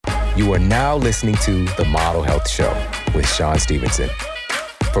You are now listening to The Model Health Show with Sean Stevenson.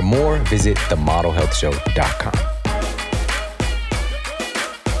 For more, visit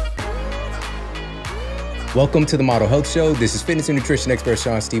themodelhealthshow.com. Welcome to The Model Health Show. This is fitness and nutrition expert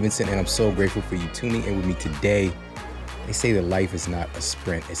Sean Stevenson, and I'm so grateful for you tuning in with me today. They say that life is not a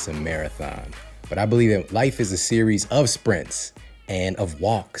sprint, it's a marathon. But I believe that life is a series of sprints and of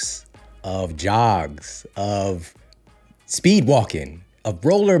walks, of jogs, of speed walking, of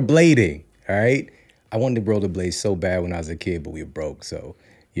rollerblading, all right? I wanted to rollerblade so bad when I was a kid, but we were broke. So,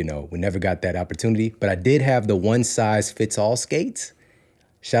 we never got that opportunity. But I did have the one-size-fits-all skates.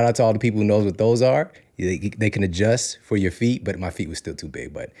 Shout out to all the people who knows what those are. They can adjust for your feet, but my feet were still too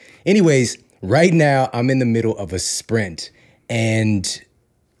big. But anyways, right now I'm in the middle of a sprint, and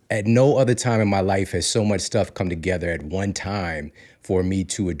at no other time in my life has so much stuff come together at one time for me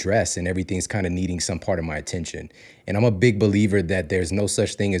to address, and everything's kind of needing some part of my attention. And I'm a big believer that there's no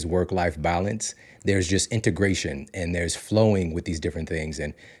such thing as work-life balance. There's just integration, and there's flowing with these different things.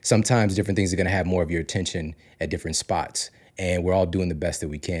 And sometimes different things are gonna have more of your attention at different spots. And we're all doing the best that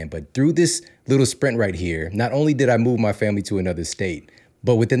we can. But through this little sprint right here, not only did I move my family to another state,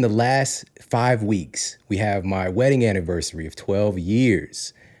 but within the last 5 weeks, we have my wedding anniversary of 12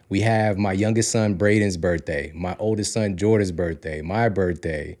 years. We have my youngest son, Braden's birthday, my oldest son, Jordan's birthday, my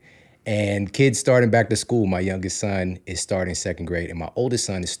birthday, and kids starting back to school. My youngest son is starting second grade, and my oldest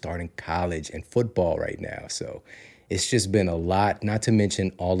son is starting college and football right now. So it's just been a lot, not to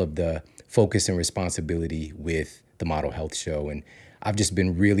mention all of the focus and responsibility with the Model Health Show. And I've just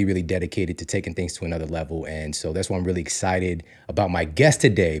been really, really dedicated to taking things to another level. And so that's why I'm really excited about my guest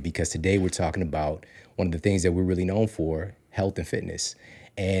today, because today we're talking about one of the things that we're really known for, health and fitness.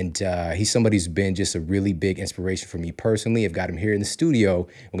 And he's somebody who's been just a really big inspiration for me personally. I've got him here in the studio.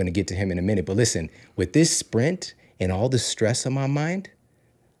 We're going to get to him in a minute. But listen, with this sprint and all the stress on my mind,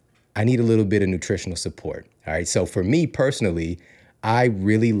 I need a little bit of nutritional support. All right. So for me personally, I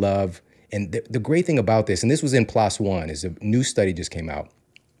really love, and the great thing about this, and this was in PLOS One, is a new study just came out.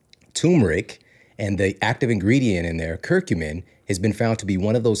 Turmeric and the active ingredient in there, curcumin, has been found to be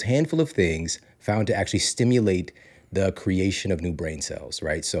one of those handful of things found to actually stimulate the creation of new brain cells,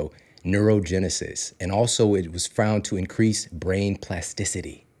 right? So neurogenesis. And also it was found to increase brain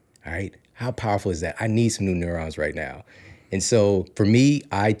plasticity, all right? How powerful is that? I need some new neurons right now. And so for me,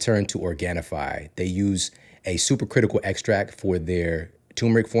 I turned to Organifi. They use a supercritical extract for their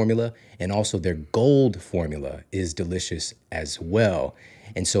turmeric formula, and also their gold formula is delicious as well.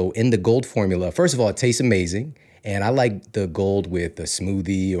 And so in the gold formula, first of all, it tastes amazing. And I like the gold with a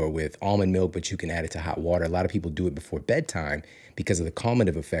smoothie or with almond milk, but you can add it to hot water. A lot of people do it before bedtime because of the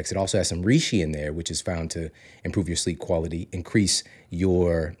calmative effects. It also has some reishi in there, which is found to improve your sleep quality, increase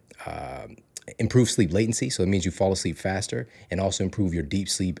your improve sleep latency. So it means you fall asleep faster, and also improve your deep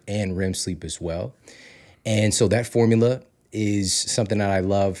sleep and REM sleep as well. And so that formula is something that I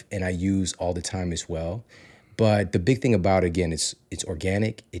love and I use all the time as well. But the big thing about it, again, it's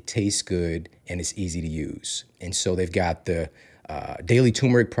organic, it tastes good, and it's easy to use. And so they've got the daily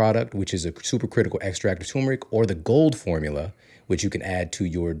turmeric product, which is a supercritical extract of turmeric, or the gold formula, which you can add to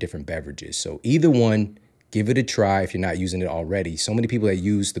your different beverages. So either one, give it a try if you're not using it already. So many people that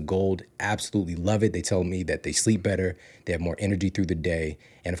use the gold absolutely love it. They tell me that they sleep better, they have more energy through the day.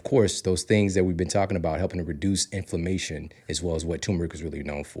 And of course, those things that we've been talking about, helping to reduce inflammation, as well as what turmeric is really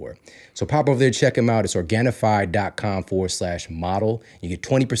known for. So pop over there, check them out. It's Organifi.com/model. You get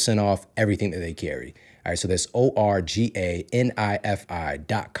 20% off everything that they carry. All right, so that's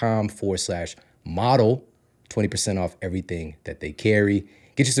ORGANIFI.com/model. 20% off everything that they carry.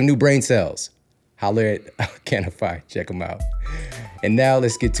 Get you some new brain cells. Holler at Organifi, check them out. And now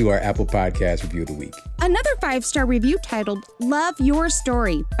let's get to our Apple Podcast Review of the Week. Another 5-star review titled Love Your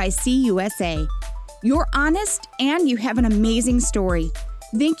Story by CUSA. You're honest and you have an amazing story.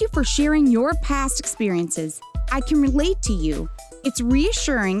 Thank you for sharing your past experiences. I can relate to you. It's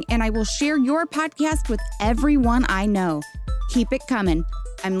reassuring, and I will share your podcast with everyone I know. Keep it coming.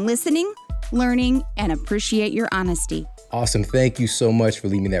 I'm listening, learning, and appreciate your honesty. Awesome. Thank you so much for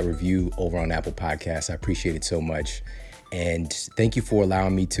leaving that review over on Apple Podcasts. I appreciate it so much. And thank you for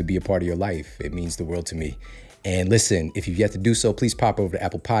allowing me to be a part of your life. It means the world to me. And listen, if you've yet to do so, please pop over to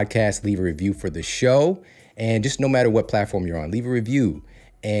Apple Podcasts, leave a review for the show. And just no matter what platform you're on, leave a review.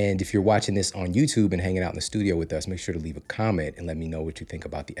 And if you're watching this on YouTube and hanging out in the studio with us, make sure to leave a comment and let me know what you think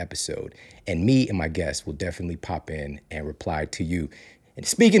about the episode. And me and my guests will definitely pop in and reply to you. And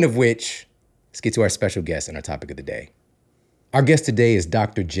speaking of which, let's get to our special guest and our topic of the day. Our guest today is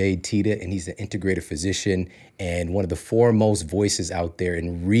Dr. Jade Teta, and he's an integrative physician and one of the foremost voices out there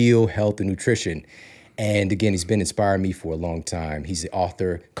in real health and nutrition. And again, he's been inspiring me for a long time. He's the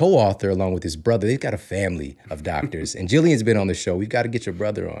author, co-author, along with his brother. They've got a family of doctors. And Jillian's been on the show. We've got to get your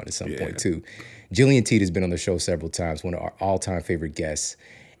brother on at some point, too. Jillian Teta has been on the show several times, one of our all-time favorite guests.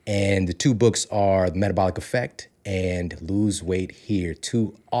 And the two books are The Metabolic Effect and Lose Weight Here.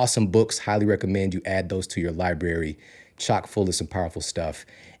 Two awesome books. Highly recommend you add those to your library. Chock full of some powerful stuff.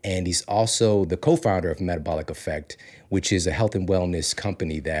 And he's also the co-founder of Metabolic Effect, which is a health and wellness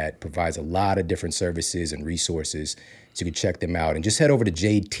company that provides a lot of different services and resources. So you can check them out. And just head over to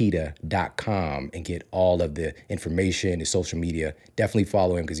jadeteta.com and get all of the information, his social media. Definitely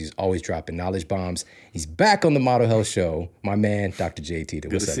follow him because he's always dropping knowledge bombs. He's back on the Model Health Show. My man, Dr. Jade Teta.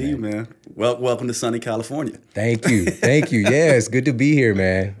 Good to see you, man. Welcome to sunny California. Thank you. Thank you. Yeah, it's good to be here,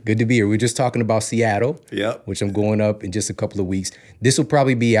 man. Good to be here. We're just talking about Seattle, which I'm going up in just a couple of weeks. This will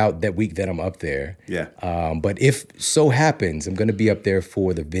probably be out that week that I'm up there. Yeah. But if so happens, I'm going to be up there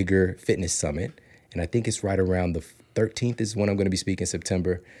for the Vigor Fitness Summit. And I think it's right around the 13th is when I'm going to be speaking in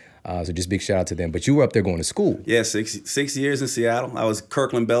September. So just big shout out to them. But you were up there going to school. Yeah, six years in Seattle. I was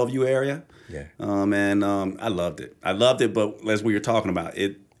Kirkland, Bellevue area. Yeah. And I loved it. But as we were talking about,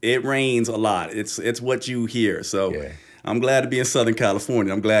 it rains a lot. It's what you hear. So I'm glad to be in Southern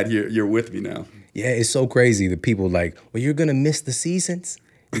California. I'm glad you're with me now. Yeah, it's so crazy. The people like, well, you're going to miss the seasons?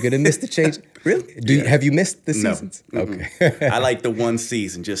 You're going to miss the change? Really? Have you missed the seasons? No. Okay. I like the one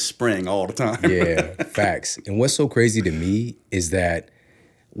season, just spring all the time. Yeah, facts. And what's so crazy to me is that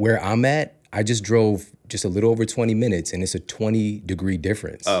where I'm at, I just drove just a little over 20 minutes, and it's a 20-degree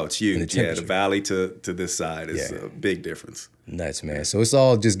difference. Oh, it's huge. Yeah, the valley to this side is a big difference. Nuts, man. So it's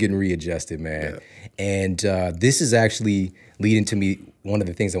all just getting readjusted, man. Yeah. And this is actually leading to me one of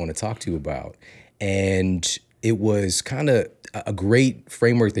the things I want to talk to you about. And it was kind of a great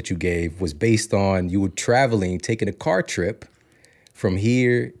framework that you gave was based on you were traveling, taking a car trip from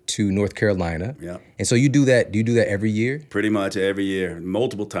here to North Carolina. Yeah. And so you do that. Do you do that every year? Pretty much every year,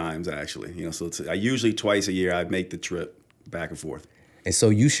 multiple times actually. So I usually twice a year I make the trip back and forth. And so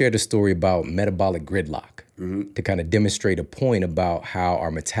you shared a story about metabolic gridlock to kind of demonstrate a point about how our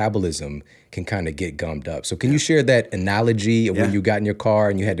metabolism can kind of get gummed up. So can you share that analogy of when you got in your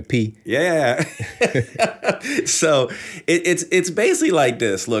car and you had to pee? Yeah. So it's basically like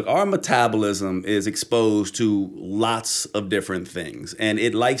this. Look, our metabolism is exposed to lots of different things, and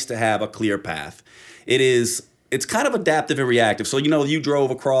it likes to have a clear path. It's kind of adaptive and reactive. So, you drove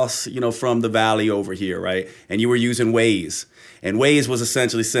across, from the valley over here, right? And you were using Waze. And Waze was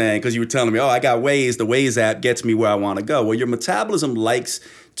essentially saying, because you were telling me, I got Waze, the Waze app gets me where I want to go. Well, your metabolism likes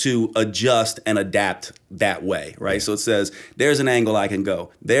to adjust and adapt that way, right? So it says, there's an angle I can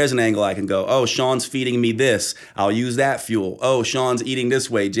go. There's an angle I can go. Oh, Sean's feeding me this. I'll use that fuel. Oh, Sean's eating this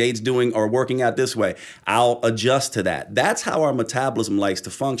way. Jade's doing or working out this way. I'll adjust to that. That's how our metabolism likes to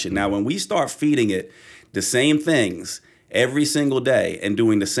function. Now, when we start feeding it the same things every single day and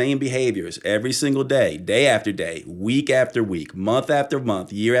doing the same behaviors every single day, day after day, week after week, month after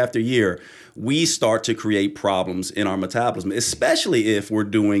month, year after year, we start to create problems in our metabolism, especially if we're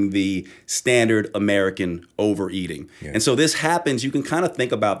doing the standard American overeating. Yeah. And so this happens, you can kind of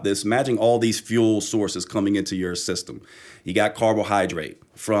think about this, imagine all these fuel sources coming into your system. You got carbohydrate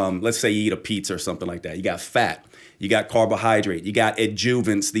from, let's say you eat a pizza or something like that. You got fat. You got carbohydrate. You got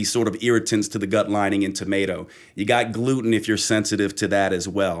adjuvants, these sort of irritants to the gut lining in tomato. You got gluten if you're sensitive to that as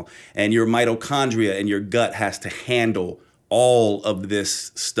well. And your mitochondria and your gut has to handle all of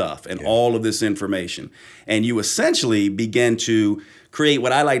this stuff and all of this information. And you essentially begin to create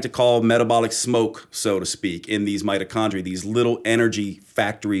what I like to call metabolic smoke, so to speak, in these mitochondria, these little energy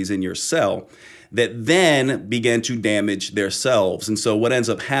factories in your cell that then begin to damage their selves. And so what ends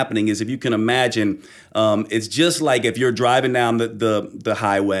up happening is, if you can imagine, it's just like if you're driving down the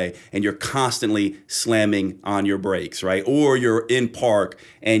highway and you're constantly slamming on your brakes, right? Or you're in park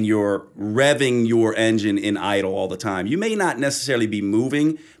and you're revving your engine in idle all the time. You may not necessarily be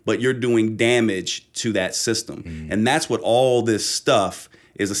moving, but you're doing damage to that system. Mm-hmm. And that's what all this stuff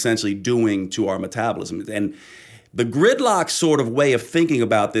is essentially doing to our metabolism. And the Gridlock sort of way of thinking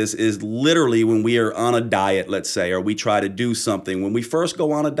about this is literally when we are on a diet, let's say, or we try to do something. When we first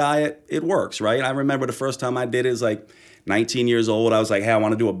go on a diet, it works, right? I remember the first time I did it was like 19 years old. I was like, hey, I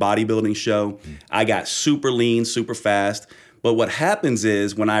want to do a bodybuilding show. I got super lean, super fast. But what happens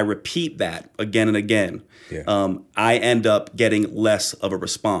is when I repeat that again and again, I end up getting less of a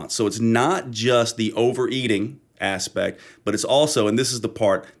response. So it's not just the overeating aspect, but it's also, and this is the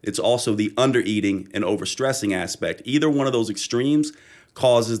part, it's also the undereating and overstressing aspect. Either one of those extremes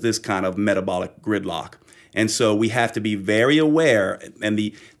causes this kind of metabolic gridlock. And so we have to be very aware. And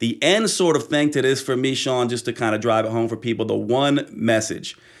the end sort of thing to this for me, Sean, just to kind of drive it home for people, the one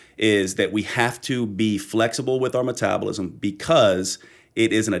message is that we have to be flexible with our metabolism because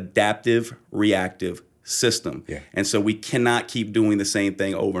it is an adaptive, reactive system. Yeah. And so we cannot keep doing the same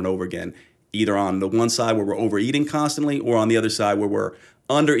thing over and over again, either on the one side where we're overeating constantly or on the other side where we're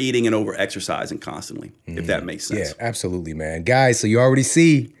under eating and over exercising constantly, if that makes sense. Yeah, absolutely, man. Guys, so you already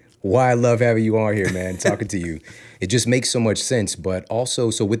see why I love having you on here, man, talking to you. It just makes so much sense. But also,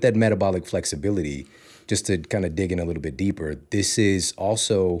 so with that metabolic flexibility, just to kind of dig in a little bit deeper, this is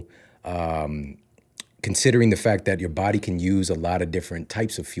also considering the fact that your body can use a lot of different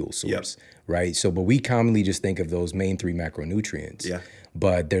types of fuel source, right? So, but we commonly just think of those main 3 macronutrients. Yeah.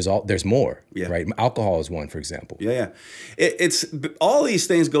 But there's more, right? Alcohol is one, for example. Yeah. It's all these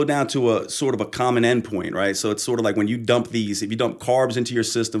things go down to a sort of a common endpoint, right? So it's sort of like when you dump these, if you dump carbs into your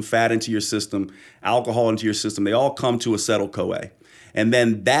system, fat into your system, alcohol into your system, they all come to acetyl-CoA. And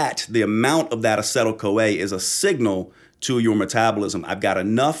then the amount of that acetyl-CoA is a signal to your metabolism. I've got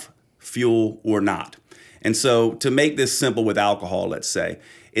enough fuel or not. And so to make this simple with alcohol, let's say,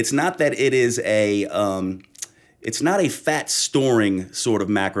 it's not that it is it's not a fat storing sort of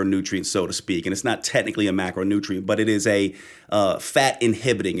macronutrient, so to speak, and it's not technically a macronutrient, but it is a fat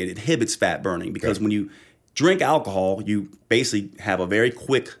inhibiting. It inhibits fat burning because when you drink alcohol, you basically have a very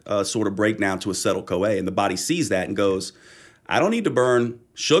quick sort of breakdown to acetyl-CoA, and the body sees that and goes, I don't need to burn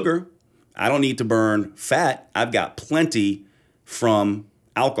sugar. I don't need to burn fat. I've got plenty from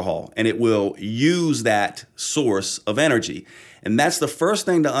alcohol, and it will use that source of energy. And that's the first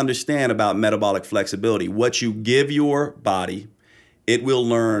thing to understand about metabolic flexibility. What you give your body, it will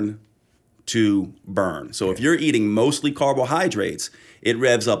learn to burn. So if you're eating mostly carbohydrates, it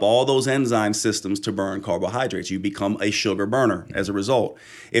revs up all those enzyme systems to burn carbohydrates. You become a sugar burner as a result.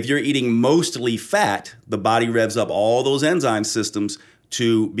 If you're eating mostly fat, the body revs up all those enzyme systems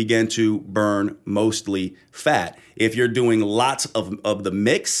to begin to burn mostly fat. If you're doing lots of the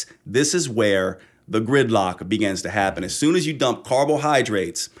mix, this is where the gridlock begins to happen. As soon as you dump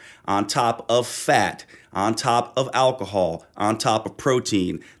carbohydrates on top of fat, on top of alcohol, on top of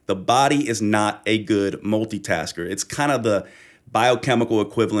protein, the body is not a good multitasker. It's kind of the biochemical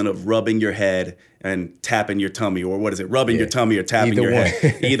equivalent of rubbing your head and tapping your tummy, or what is it? Rubbing your tummy or tapping your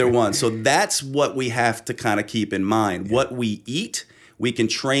head. Either one. So that's what we have to kind of keep in mind. What we eat, we can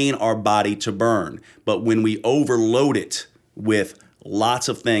train our body to burn. But when we overload it with lots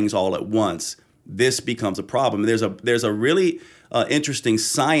of things all at once, this becomes a problem. There's a really interesting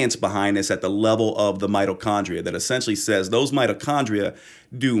science behind this at the level of the mitochondria that essentially says those mitochondria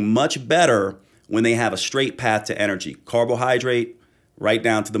do much better when they have a straight path to energy. Carbohydrate, right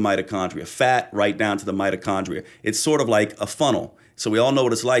down to the mitochondria. Fat, right down to the mitochondria. It's sort of like a funnel. So we all know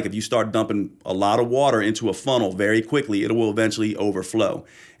what it's like. If you start dumping a lot of water into a funnel very quickly, it will eventually overflow.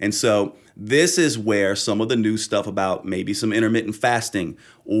 And so this is where some of the new stuff about maybe some intermittent fasting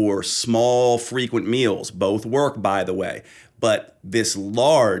or small frequent meals, both work, by the way, but this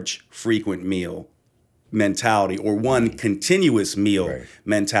large frequent meal mentality or one continuous meal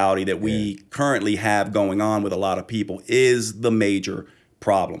mentality that we currently have going on with a lot of people is the major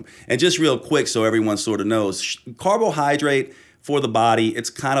problem. And just real quick, so everyone sort of knows, carbohydrate for the body, it's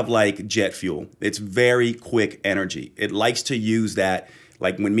kind of like jet fuel. It's very quick energy. It likes to use that.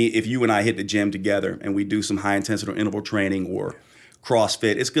 Like if you and I hit the gym together and we do some high intensity or interval training or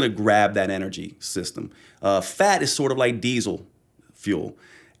CrossFit, it's going to grab that energy system. Fat is sort of like diesel fuel.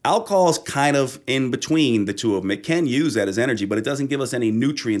 Alcohol is kind of in between the two of them. It can use that as energy, but it doesn't give us any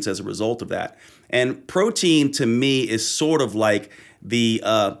nutrients as a result of that. And protein to me is sort of like the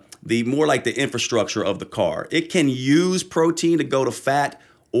more like the infrastructure of the car. It can use protein to go to fat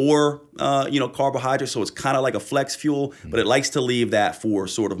or carbohydrates, so it's kind of like a flex fuel, but it likes to leave that for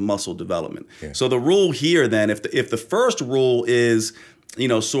sort of muscle development. So the rule here then, if the first rule is,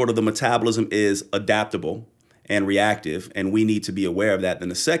 sort of the metabolism is adaptable and reactive, and we need to be aware of that, then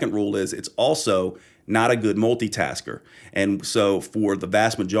the second rule is it's also not a good multitasker. And so for the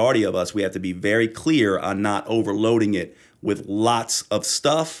vast majority of us, we have to be very clear on not overloading it with lots of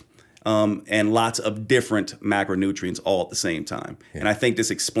stuff and lots of different macronutrients all at the same time. And I think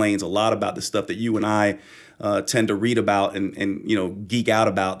this explains a lot about the stuff that you and I tend to read about and geek out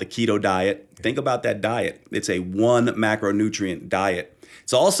about, the keto diet. Think about that diet. It's a one macronutrient diet.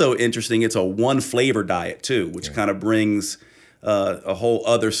 It's also interesting, it's a one flavor diet too, which kind of brings a whole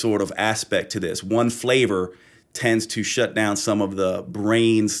other sort of aspect to this. One flavor tends to shut down some of the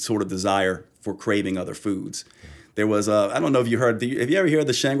brain's sort of desire for craving other foods. There was I don't know if you heard, have you ever heard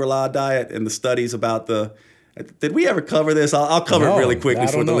the Shangri-La diet and the studies about did we ever cover this? I'll cover it really quickly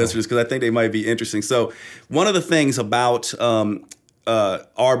for the listeners because I think they might be interesting. So one of the things about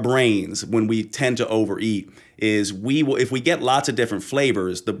our brains, when we tend to overeat, is if we get lots of different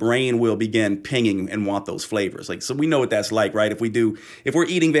flavors, the brain will begin pinging and want those flavors. Like, so we know what that's like, right? If we're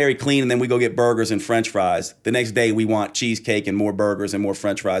eating very clean and then we go get burgers and French fries, the next day we want cheesecake and more burgers and more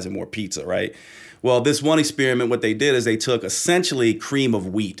French fries and more pizza, right? Well, this one experiment, what they did is they took essentially cream of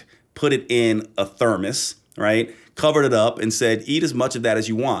wheat, put it in a thermos, right? Covered it up and said, eat as much of that as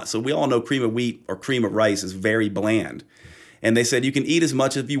you want. So we all know cream of wheat or cream of rice is very bland. And they said you can eat as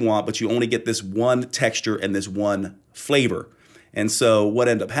much as you want, but you only get this one texture and this one flavor. And so what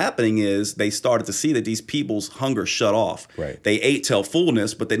ended up happening is they started to see that these people's hunger shut off. Right. They ate till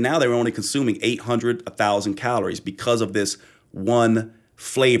fullness, but then now they were only consuming 800, 1,000 calories because of this one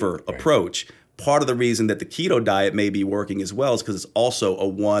flavor approach. Part of the reason that the keto diet may be working as well is because it's also a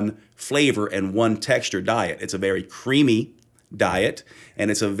one flavor and one texture diet. It's a very creamy diet, and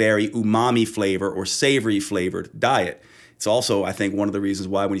it's a very umami flavor or savory flavored diet. It's also, I think, one of the reasons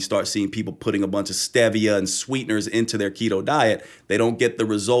why when you start seeing people putting a bunch of stevia and sweeteners into their keto diet, they don't get the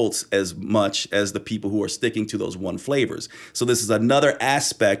results as much as the people who are sticking to those one flavors. So this is another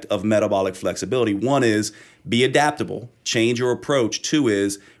aspect of metabolic flexibility. One is be adaptable, change your approach. Two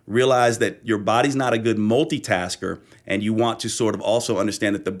is realize that your body's not a good multitasker, and you want to sort of also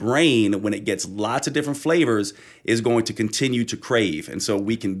understand that the brain, when it gets lots of different flavors, is going to continue to crave. And so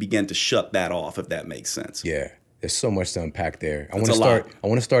we can begin to shut that off, if that makes sense. Yeah. There's so much to unpack there. I It's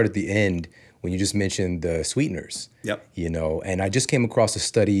want to start at the end when you just mentioned the sweeteners. Yep. And I just came across a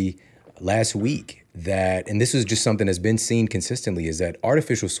study last week that, and this is just something that's been seen consistently, is that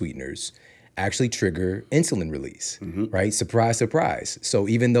artificial sweeteners actually trigger insulin release, right? Surprise, surprise. So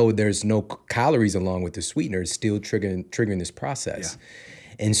even though there's no calories along with the sweetener, it's still triggering this process.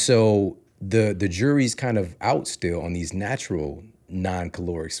 Yeah. And so the jury's kind of out still on these natural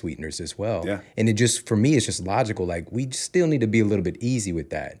non-caloric sweeteners as well. Yeah. And it just, for me, it's just logical. Like, we still need to be a little bit easy with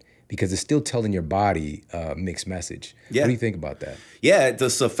that because it's still telling your body a mixed message. Yeah. What do you think about that? Yeah, the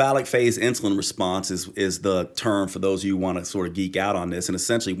cephalic phase insulin response is the term for those of you who want to sort of geek out on this. And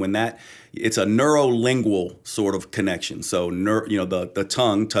essentially it's a neurolingual sort of connection. So, the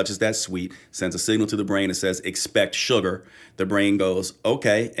tongue touches that sweet, sends a signal to the brain that says, expect sugar. The brain goes,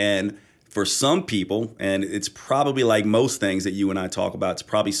 okay. And for some people, and it's probably like most things that you and I talk about, it's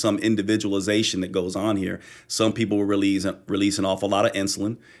probably some individualization that goes on here. Some people will release an awful lot of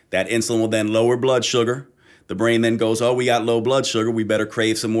insulin. That insulin will then lower blood sugar. The brain then goes, oh, we got low blood sugar. We better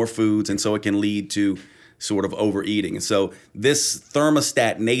crave some more foods. And so it can lead to sort of overeating. And so this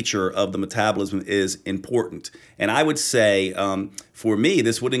thermostat nature of the metabolism is important. And I would say, for me,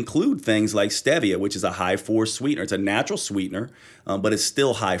 this would include things like stevia, which is a high force sweetener. It's a natural sweetener, but it's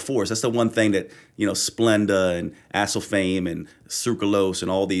still high force. That's the one thing that, Splenda and acesulfame and sucralose and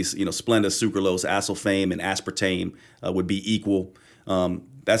all these, Splenda, sucralose, acesulfame and aspartame would be equal.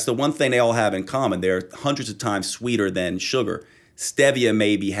 That's the one thing they all have in common. They're hundreds of times sweeter than sugar. Stevia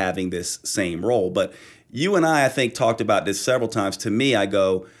may be having this same role, but you and I think, talked about this several times. To me, I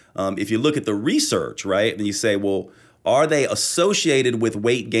go, if you look at the research, right, and you say, well, are they associated with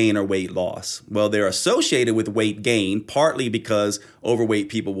weight gain or weight loss? Well, they're associated with weight gain, partly because overweight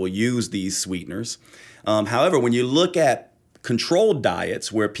people will use these sweeteners. However, when you look at controlled diets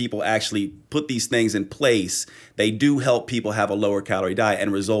where people actually put these things in place, they do help people have a lower calorie diet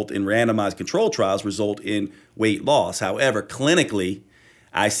and result in randomized controlled trials, result in weight loss. However, clinically,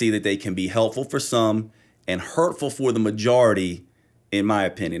 I see that they can be helpful for some and hurtful for the majority, in my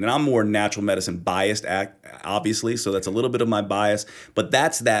opinion. And I'm more natural medicine biased, obviously, so that's a little bit of my bias, but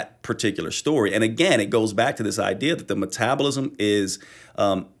that's that particular story. And again, it goes back to this idea that the metabolism is,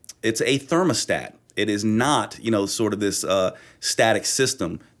 it's a thermostat. It is not, sort of this static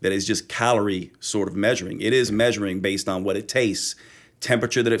system that is just calorie sort of measuring. It is measuring based on what it tastes,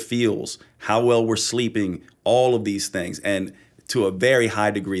 temperature that it feels, how well we're sleeping, all of these things. And to a very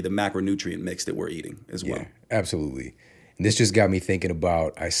high degree, the macronutrient mix that we're eating as well. Yeah, absolutely. And this just got me thinking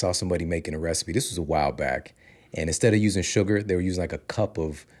about, I saw somebody making a recipe. This was a while back. And instead of using sugar, they were using like a cup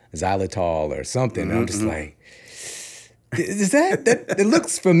of xylitol or something. And I'm just like, is that it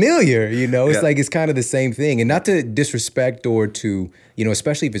looks familiar, It's like, it's kind of the same thing. And not to disrespect or to,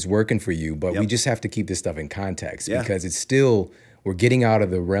 especially if it's working for you, but we just have to keep this stuff in context because it's still, we're getting out of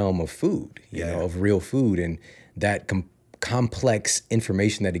the realm of food, of real food, and that complex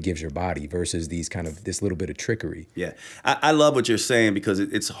information that it gives your body versus this little bit of trickery. Yeah, I love what you're saying because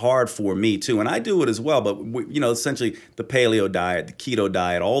it's hard for me too, and I do it as well. But essentially the paleo diet, the keto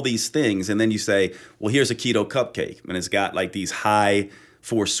diet, all these things, and then you say, well, here's a keto cupcake, and it's got like these high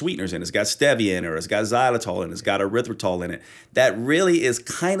 4 sweeteners in it. It's got stevia in it, or it's got xylitol in it, it's got erythritol in it. That really is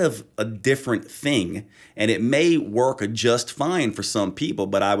kind of a different thing, and it may work just fine for some people,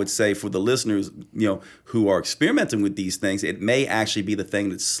 but I would say for the listeners, who are experimenting with these things, it may actually be the thing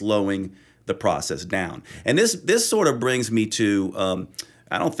that's slowing the process down. And this sort of brings me to,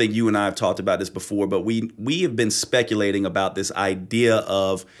 I don't think you and I have talked about this before, but we have been speculating about this idea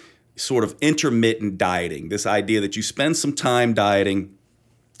of sort of intermittent dieting, this idea that you spend some time dieting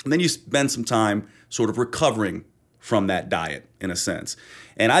and then you spend some time sort of recovering from that diet in a sense.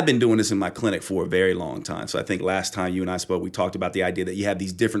 And I've been doing this in my clinic for a very long time. So I think last time you and I spoke, we talked about the idea that you have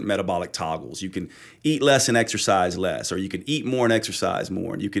these different metabolic toggles. You can eat less and exercise less, or you can eat more and exercise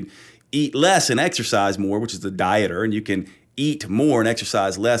more. And you can eat less and exercise more, which is the dieter, and you can eat more and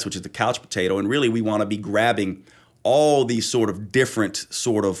exercise less, which is the couch potato. And really we want to be grabbing all these sort of different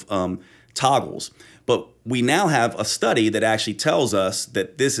sort of toggles. But we now have a study that actually tells us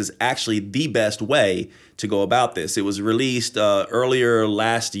that this is actually the best way to go about this. It was released earlier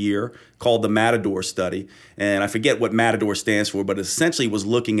last year, called the Matador study. And I forget what Matador stands for, but it essentially was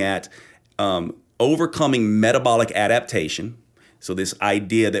looking at overcoming metabolic adaptation. So this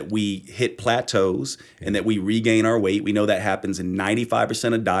idea that we hit plateaus and that we regain our weight. We know that happens in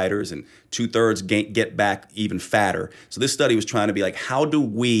 95% of dieters, and 2/3 get back even fatter. So this study was trying to be like, how do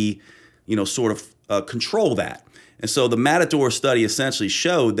we, sort of control that? And so the Matador study essentially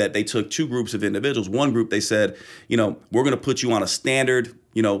showed that they took 2 groups of individuals. One group, they said, we're going to put you on a standard,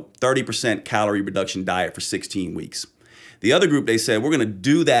 30% calorie reduction diet for 16 weeks. The other group, they said, we're going to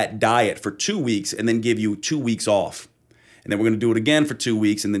do that diet for 2 weeks and then give you 2 weeks off. And then we're going to do it again for 2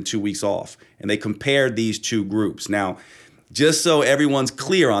 weeks and then 2 weeks off. And they compared these 2 groups. Now, just so everyone's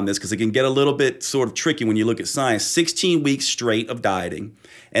clear on this, because it can get a little bit sort of tricky when you look at science, 16 weeks straight of dieting,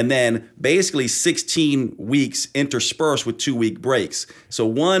 and then basically 16 weeks interspersed with 2-week breaks. So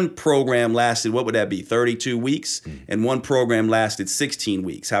one program lasted, what would that be, 32 weeks? And one program lasted 16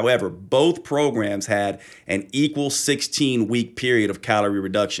 weeks. However, both programs had an equal 16-week period of calorie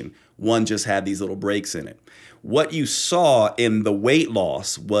reduction. One just had these little breaks in it. What you saw in the weight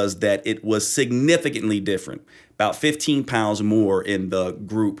loss was that it was significantly different, about 15 pounds more in the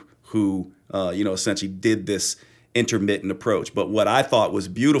group who, essentially did this intermittent approach. But what I thought was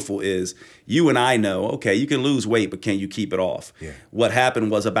beautiful is you and I know, okay, you can lose weight, but can you keep it off? Yeah. What happened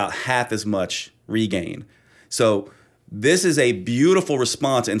was about half as much regain. So this is a beautiful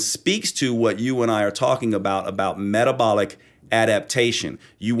response and speaks to what you and I are talking about metabolic adaptation.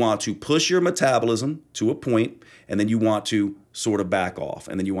 You want to push your metabolism to a point, and then you want to sort of back off.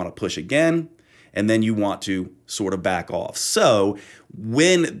 And then you want to push again, and then you want to sort of back off. So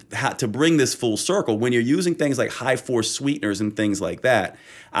to bring this full circle, when you're using things like high force sweeteners and things like that,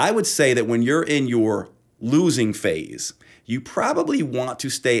 I would say that when you're in your losing phase, you probably want to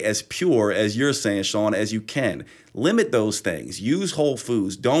stay as pure, as you're saying, Sean, as you can. Limit those things. Use whole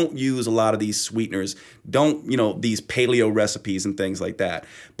foods. Don't use a lot of these sweeteners. Don't, these paleo recipes and things like that.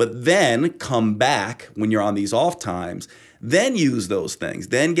 But then come back when you're on these off times. Then use those things.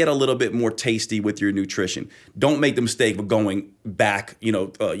 Then get a little bit more tasty with your nutrition. Don't make the mistake of going back,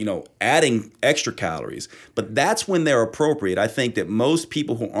 adding extra calories. But that's when they're appropriate. I think that most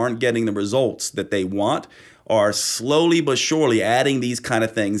people who aren't getting the results that they want are slowly but surely adding these kind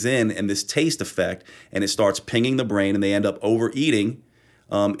of things in and this taste effect, and it starts pinging the brain, and they end up overeating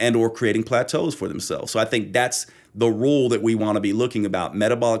and or creating plateaus for themselves. So I think that's the rule that we want to be looking about.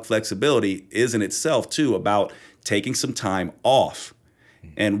 Metabolic flexibility is in itself too about taking some time off.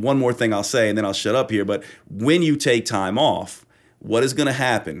 And one more thing I'll say, and then I'll shut up here, but when you take time off, what is going to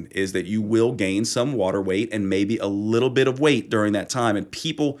happen is that you will gain some water weight and maybe a little bit of weight during that time, and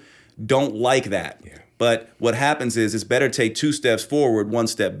people don't like that. Yeah. But what happens is it's better to take 2 steps forward, 1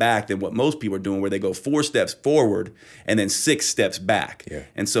 step back than what most people are doing, where they go 4 steps forward and then 6 steps back. Yeah.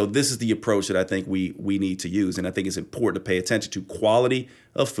 And so this is the approach that I think we need to use. And I think it's important to pay attention to quality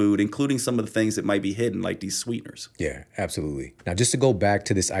of food, including some of the things that might be hidden, like these sweeteners. Yeah, absolutely. Now, just to go back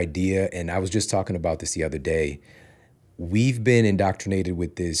to this idea, and I was just talking about this the other day, we've been indoctrinated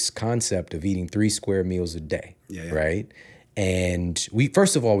with this concept of eating 3 square meals a day, right? And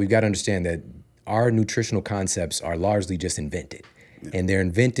first of all, we've got to understand that our nutritional concepts are largely just invented, and they're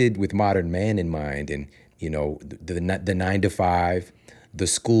invented with modern man in mind. And the 9 to 5, the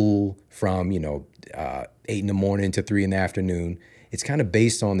school from 8 in the morning to 3 in the afternoon. It's kind of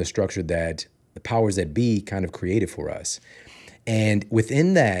based on the structure that the powers that be kind of created for us. And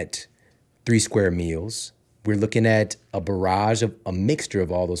within that 3 square meals, we're looking at a barrage of a mixture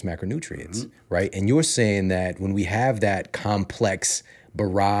of all those macronutrients, right? And you're saying that when we have that complex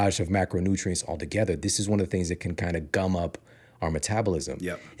barrage of macronutrients all together, this is one of the things that can kind of gum up our metabolism.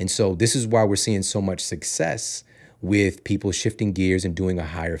 Yep. And so this is why we're seeing so much success with people shifting gears and doing a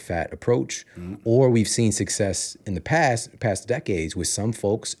higher fat approach. Or we've seen success in the past decades with some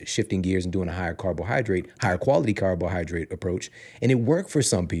folks shifting gears and doing a higher quality carbohydrate approach. And it worked for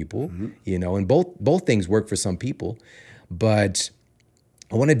some people, and both things work for some people. But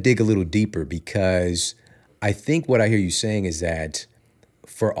I want to dig a little deeper, because I think what I hear you saying is that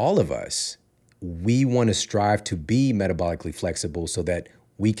for all of us, we want to strive to be metabolically flexible so that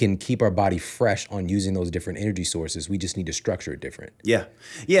we can keep our body fresh on using those different energy sources. We just need to structure it different. Yeah.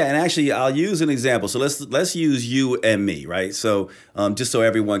 And actually, I'll use an example. So let's use you and me, right? So just so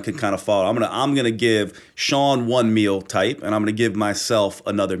everyone can kind of follow, I'm gonna give Sean one meal type, and I'm gonna give myself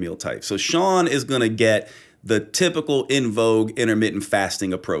another meal type. So Sean is gonna get the typical in vogue intermittent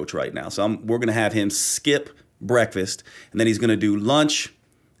fasting approach right now. So we're gonna have him skip breakfast, and then he's gonna do lunch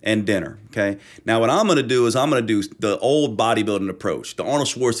and dinner, okay? Now, what I'm gonna do is I'm gonna do the old bodybuilding approach, the Arnold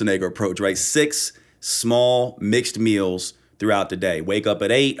Schwarzenegger approach, right? 6 small mixed meals throughout the day. Wake up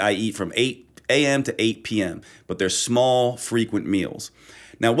at 8, I eat from 8 a.m. to 8 p.m., but they're small, frequent meals.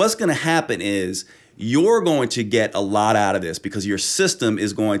 Now, what's gonna happen is you're going to get a lot out of this because your system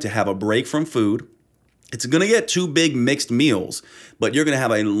is going to have a break from food. It's going to get 2 big mixed meals, but you're going to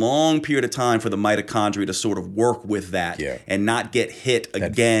have a long period of time for the mitochondria to sort of work with that and not get hit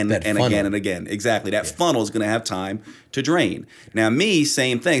again and funnel. Again and again. Exactly. That funnel is going to have time to drain. Now, me,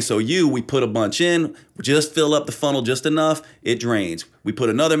 same thing. So we put a bunch in, just fill up the funnel just enough, it drains. We put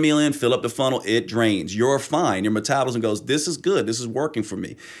another meal in, fill up the funnel, it drains. You're fine. Your metabolism goes, this is good. This is working for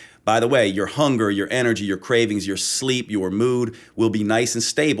me. By the way, your hunger, your energy, your cravings, your sleep, your mood will be nice and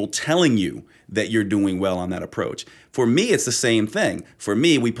stable, telling you that you're doing well on that approach. For me, it's the same thing. For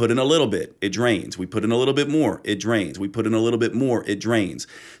me, we put in a little bit, it drains. We put in a little bit more, it drains. We put in a little bit more, it drains.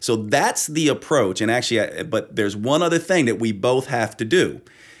 So that's the approach. And actually, but there's one other thing that we both have to do.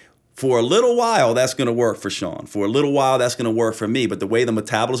 For a little while, that's going to work for Sean. For a little while, that's going to work for me. But the way the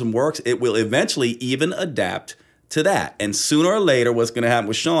metabolism works, it will eventually even adapt to that. And sooner or later, what's going to happen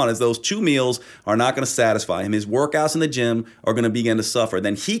with Sean is those 2 meals are not going to satisfy him. His workouts in the gym are going to begin to suffer.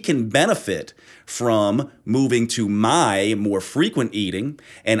 Then he can benefit from moving to my more frequent eating,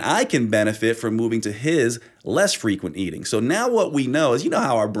 and I can benefit from moving to his less frequent eating. So now what we know is, you know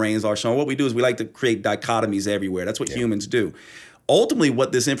how our brains are, Sean. What we do is we like to create dichotomies everywhere. That's what humans do. Ultimately,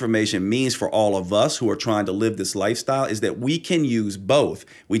 what this information means for all of us who are trying to live this lifestyle is that we can use both.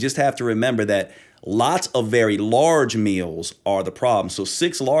 We just have to remember that lots of very large meals are the problem. So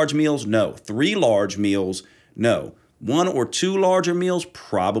 6 large meals, no. 3 large meals, no. 1 or 2 larger meals,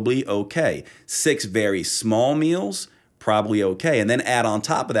 probably okay. 6 very small meals, probably okay. And then add on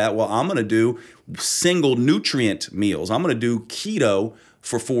top of that, well, I'm going to do single nutrient meals. I'm going to do keto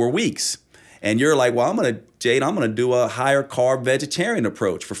for 4 weeks. And you're like, well, Jade, I'm going to do a higher carb vegetarian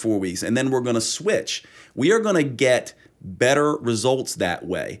approach for 4 weeks. And then we're going to switch. We are going to get better results that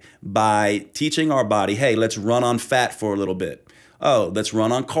way by teaching our body, hey, let's run on fat for a little bit. Oh, let's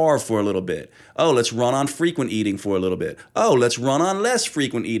run on carb for a little bit. Oh, let's run on frequent eating for a little bit. Oh, let's run on less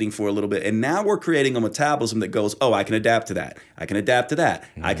frequent eating for a little bit. And now we're creating a metabolism that goes, oh, I can adapt to that. I can adapt to that.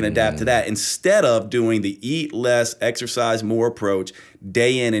 I can adapt to that. Instead of doing the eat less, exercise more approach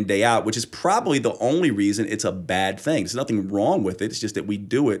day in and day out, which is probably the only reason it's a bad thing. There's nothing wrong with it. It's just that we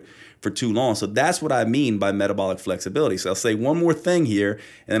do it for too long. So that's what I mean by metabolic flexibility. So I'll say one more thing here,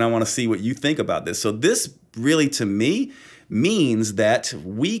 and then I want to see what you think about this. So this really, to me, means that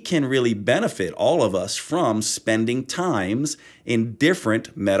we can really benefit, all of us, from spending times in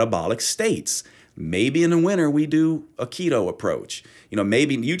different metabolic states. Maybe in the winter we do a keto approach.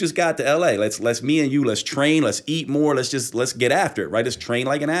 Maybe you just got to LA. Let's me and you, let's train, let's eat more, let's get after it, right? Let's train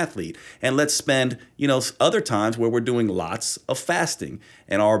like an athlete. And let's spend, other times where we're doing lots of fasting.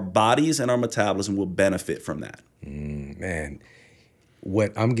 And our bodies and our metabolism will benefit from that. Man,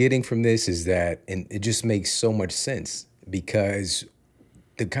 what I'm getting from this is that, and it just makes so much sense, because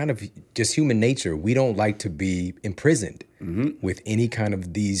the kind of just human nature, we don't like to be imprisoned with any kind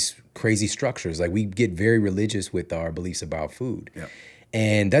of these crazy structures. Like, we get very religious with our beliefs about food. Yeah.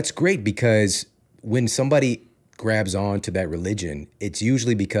 And that's great, because when somebody grabs on to that religion, it's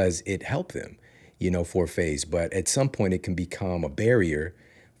usually because it helped them, for a phase. But at some point it can become a barrier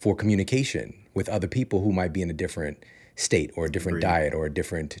for communication with other people who might be in a different state or a different diet or a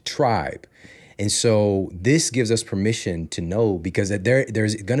different tribe. And so this gives us permission to know, because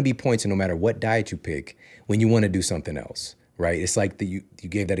there's going to be points, no matter what diet you pick, when you want to do something else, right? It's like you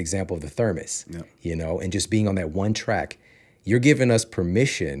gave that example of the thermos, and just being on that one track. You're giving us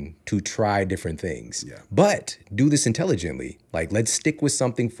permission to try different things, but do this intelligently. Like, let's stick with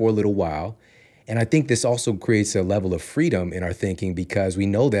something for a little while, And I think this also creates a level of freedom in our thinking because we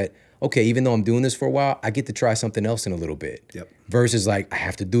know that, okay, even though I'm doing this for a while, I get to try something else in a little bit. Yep. Versus like, I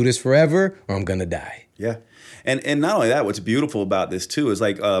have to do this forever or I'm gonna die. Yeah. And not only that, what's beautiful about this too is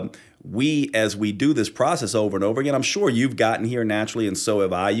like as we do this process over and over again, I'm sure you've gotten here naturally and so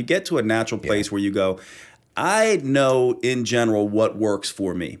have I. You get to a natural place where you go, I know in general what works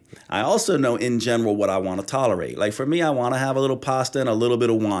for me. I also know in general what I want to tolerate. Like for me, I want to have a little pasta and a little bit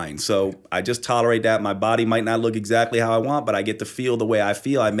of wine. So I just tolerate that. My body might not look exactly how I want, but I get to feel the way I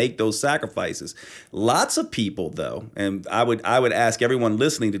feel. I make those sacrifices. Lots of people though, and I would ask everyone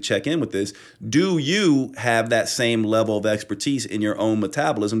listening to check in with this, do you have that same level of expertise in your own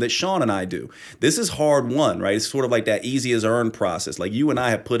metabolism that Sean and I do? This is hard won, right? It's sort of like that easy as earned process. Like you and I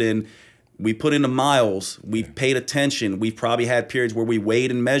have put in the miles, we've paid attention, we've probably had periods where we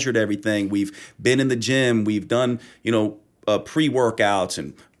weighed and measured everything, we've been in the gym, we've done, pre-workouts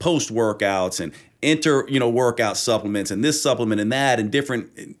and post-workouts and workout supplements and this supplement and that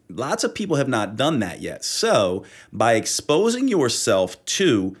and lots of people have not done that yet. So by exposing yourself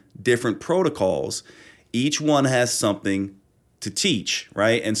to different protocols, each one has something to teach,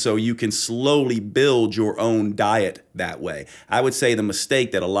 right? And so you can slowly build your own diet that way. I would say the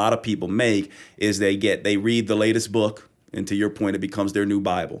mistake that a lot of people make is they read the latest book, and to your point, it becomes their new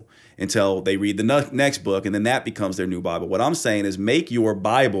Bible, until they read the next book, and then that becomes their new Bible. What I'm saying is make your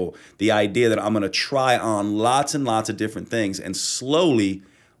Bible the idea that I'm going to try on lots and lots of different things and slowly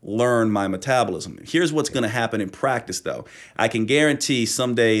learn my metabolism. Here's what's going to happen in practice, though. I can guarantee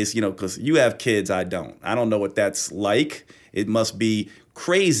some days, because you have kids, I don't know what that's like. It must be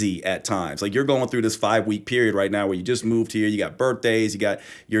crazy at times. Like you're going through this 5-week period right now where you just moved here, you got birthdays, you got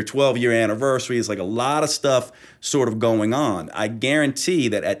your 12-year anniversary. It's like a lot of stuff sort of going on. I guarantee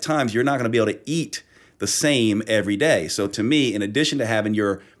that at times you're not going to be able to eat the same every day. So to me, in addition to having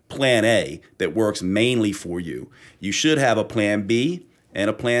your plan A that works mainly for you, you should have a plan B and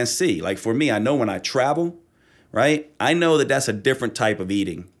a plan C. Like for me, I know when I travel, right? I know that that's a different type of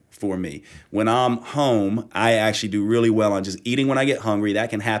eating for me. When I'm home, I actually do really well on just eating when I get hungry. That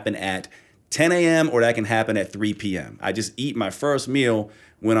can happen at 10 a.m. or that can happen at 3 p.m. I just eat my first meal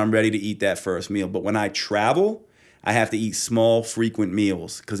when I'm ready to eat that first meal. But when I travel, I have to eat small, frequent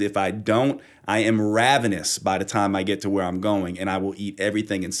meals because if I don't, I am ravenous by the time I get to where I'm going and I will eat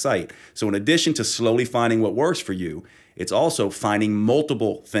everything in sight. So in addition to slowly finding what works for you, it's also finding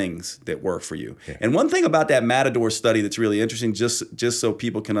multiple things that work for you. Yeah. And one thing about that Matador study that's really interesting, just so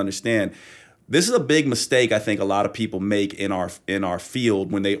people can understand, this is a big mistake I think a lot of people make in our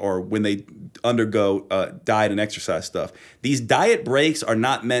field when they undergo diet and exercise stuff. These diet breaks are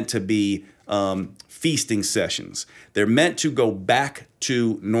not meant to be feasting sessions. They're meant to go back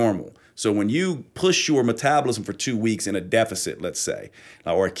to normal. So when you push your metabolism for 2 weeks in a deficit, let's say,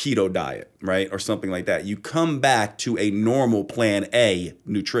 or a keto diet, right, or something like that, you come back to a normal plan A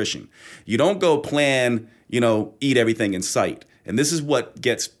nutrition. You don't go plan, eat everything in sight. And this is what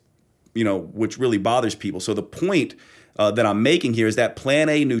gets, which really bothers people. So the point that I'm making here is that plan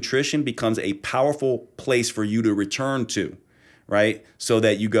A nutrition becomes a powerful place for you to return to, right? So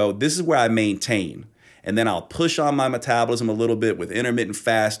that you go, this is where I maintain. And then I'll push on my metabolism a little bit with intermittent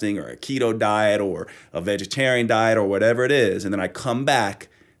fasting or a keto diet or a vegetarian diet or whatever it is. And then I come back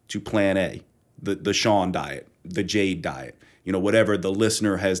to plan A, the Sean diet, the Jade diet, whatever the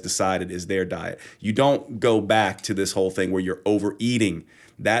listener has decided is their diet. You don't go back to this whole thing where you're overeating.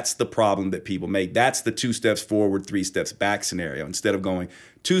 That's the problem that people make. That's the 2 steps forward, 3 steps back scenario. Instead of going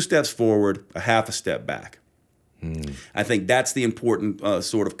 2 steps forward, a half a step back. I think that's the important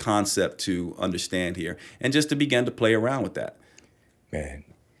sort of concept to understand here, and just to begin to play around with that. Man,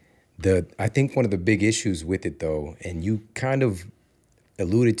 I think one of the big issues with it, though, and you kind of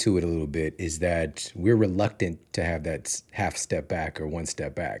alluded to it a little bit, is that we're reluctant to have that half step back or 1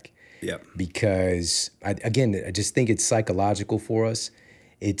 step back. Yep. Because, I just think it's psychological for us.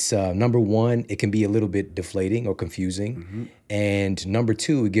 It's number one, it can be a little bit deflating or confusing. Mm-hmm. And number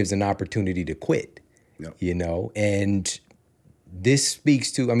two, it gives an opportunity to quit. Yep. And this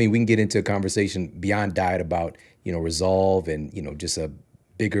speaks to, we can get into a conversation beyond diet about, resolve and, just a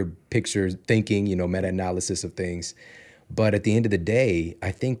bigger picture thinking, meta-analysis of things. But at the end of the day, I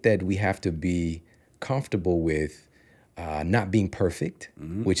think that we have to be comfortable with not being perfect,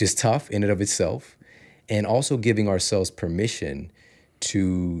 mm-hmm. which is tough in and of itself, and also giving ourselves permission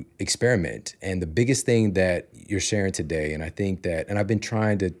to experiment. And the biggest thing that you're sharing today, and I think that, and I've been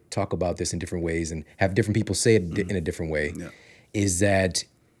trying to talk about this in different ways and have different people say it in a different way, is that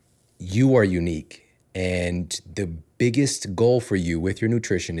you are unique. And the biggest goal for you with your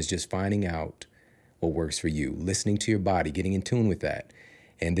nutrition is just finding out what works for you, listening to your body, getting in tune with that.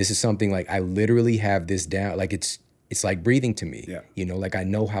 And this is something like I literally have this down, like it's like breathing to me. Yeah. You know, like I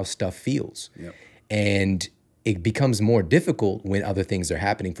know how stuff feels. Yep. And it becomes more difficult when other things are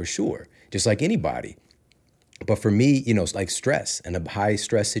happening, for sure, just like anybody. But for me, you know, it's like stress and a high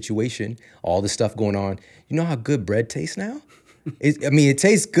stress situation, all the stuff going on. You know how good bread tastes now? It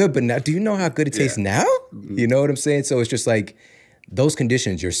tastes good, but now, do you know how good it tastes now? You know what I'm saying? So it's just like those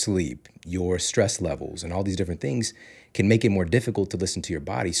conditions, your sleep, your stress levels, and all these different things can make it more difficult to listen to your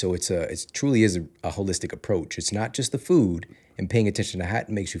body. So it truly is a holistic approach. It's not just the food and paying attention to how it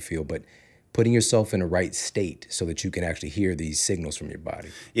makes you feel, but putting yourself in a right state so that you can actually hear these signals from your body.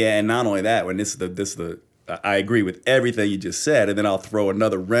 Yeah, and not only that, I agree with everything you just said, and then I'll throw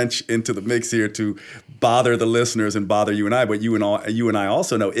another wrench into the mix here to bother the listeners and bother you and I. But you and I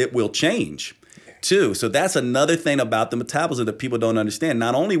also know it will change too. So that's another thing about the metabolism that people don't understand.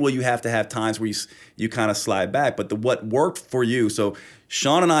 Not only will you have to have times where you kind of slide back, but what worked for you. So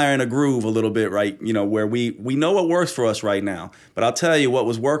Sean and I are in a groove a little bit, right? You know, where we know what works for us right now. But I'll tell you, what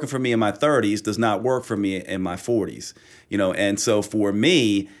was working for me in my 30s does not work for me in my 40s. You know, and so for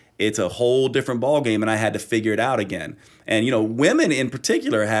me, it's a whole different ballgame, and I had to figure it out again. And, you know, women in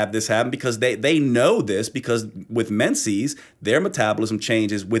particular have this happen because they know this, because with menses, their metabolism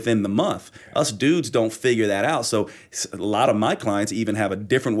changes within the month. Us dudes don't figure that out. So a lot of my clients even have a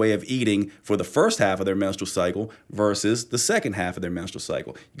different way of eating for the first half of their menstrual cycle versus the second half of their menstrual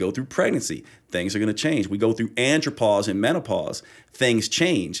cycle. You go through pregnancy, things are going to change. We go through andropause and menopause, things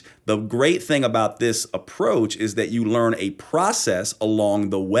change. The great thing about this approach is that you learn a process along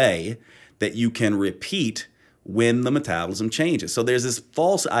the way that you can repeat when the metabolism changes. So there's this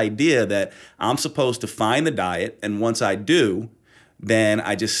false idea that I'm supposed to find the diet, and once I do, then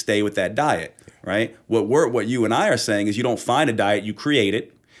I just stay with that diet, right? What you and I are saying is you don't find a diet, you create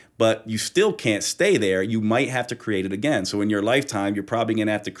it, but you still can't stay there. You might have to create it again. So in your lifetime, you're probably going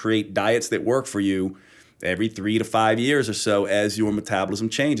to have to create diets that work for you every 3 to 5 years or so as your metabolism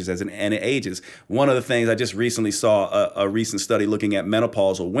changes, and it ages. One of the things, I just recently saw a recent study looking at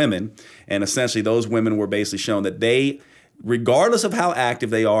menopausal women, and essentially those women were basically shown that they, regardless of how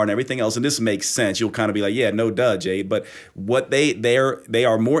active they are and everything else, and this makes sense, you'll kind of be like, yeah, no duh, Jade, but what they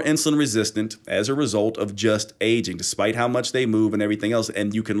are more insulin resistant as a result of just aging, despite how much they move and everything else.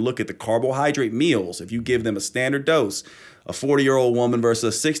 And you can look at the carbohydrate meals. If you give them a standard dose, a 40-year-old woman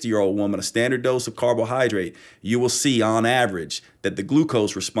versus a 60-year-old woman, a standard dose of carbohydrate, you will see on average that the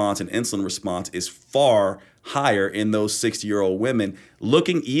glucose response and insulin response is far higher in those 60-year-old women,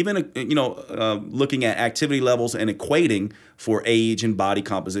 looking at activity levels and equating for age and body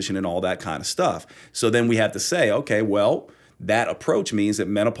composition and all that kind of stuff. So then we have to say, okay, well, that approach means that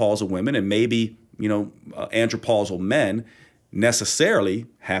menopausal women and maybe, andropausal men necessarily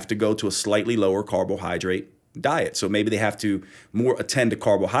have to go to a slightly lower carbohydrate diet. So maybe they have to attend to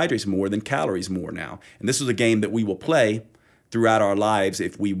carbohydrates more than calories more now. And this is a game that we will play throughout our lives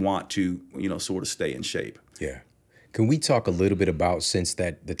if we want to, sort of stay in shape. Yeah. Can we talk a little bit about, since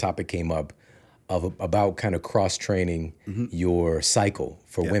that the topic came up, about kind of cross-training your cycle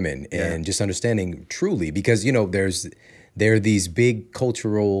for women and just understanding truly, because, there are these big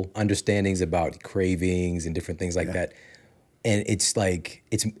cultural understandings about cravings and different things like that. And it's like,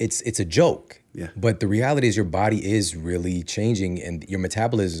 it's a joke. Yeah. But the reality is your body is really changing and your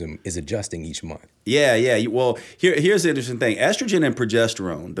metabolism is adjusting each month. Yeah. Well, here's the interesting thing. Estrogen and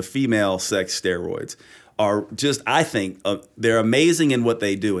progesterone, the female sex steroids, are just, I think, they're amazing in what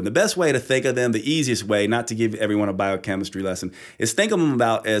they do. And the best way to think of them, the easiest way, not to give everyone a biochemistry lesson, is think of them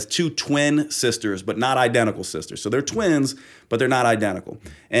about as two twin sisters, but not identical sisters. So they're twins, but they're not identical.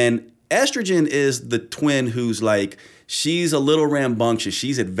 And estrogen is the twin who's like, she's a little rambunctious.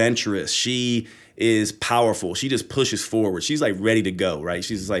 She's adventurous. She is powerful. She just pushes forward. She's like ready to go, right?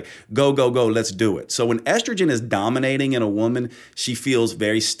 She's just like, go, let's do it. So when estrogen is dominating in a woman, she feels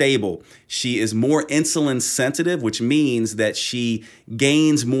very stable. She is more insulin sensitive, which means that she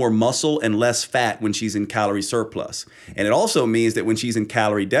gains more muscle and less fat when she's in calorie surplus. And it also means that when she's in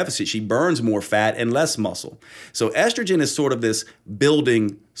calorie deficit, she burns more fat and less muscle. So estrogen is sort of this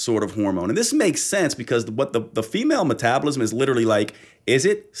building sort of hormone. And this makes sense because what the female metabolism is literally like, is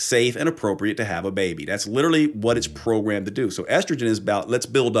it safe and appropriate to have a baby? That's literally what it's programmed to do. So estrogen is about, let's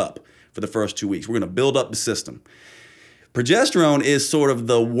build up for the first 2 weeks. We're going to build up the system. Progesterone is sort of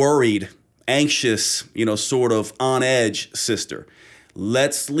the worried, anxious, sort of on edge sister.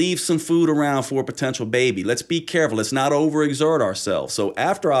 Let's leave some food around for a potential baby. Let's be careful. Let's not overexert ourselves. So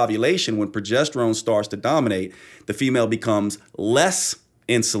after ovulation, when progesterone starts to dominate, the female becomes less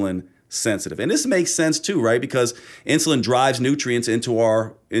insulin sensitive. And this makes sense too, right? Because insulin drives nutrients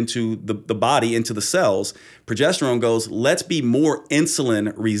into the body, into the cells. Progesterone goes, let's be more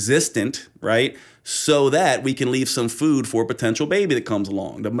insulin resistant, right? So that we can leave some food for a potential baby that comes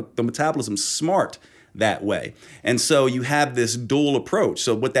along. The metabolism's smart that way. And so you have this dual approach.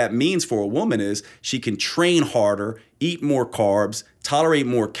 So what that means for a woman is she can train harder, eat more carbs, tolerate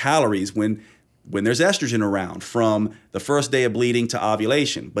more calories when there's estrogen around, from the first day of bleeding to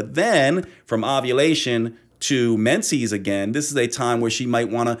ovulation. But then from ovulation to menses again, this is a time where she might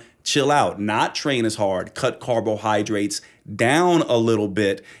want to chill out, not train as hard, cut carbohydrates down a little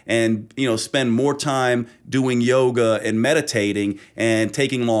bit, and spend more time doing yoga and meditating and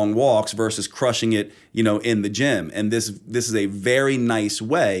taking long walks versus crushing it in the gym. And this is a very nice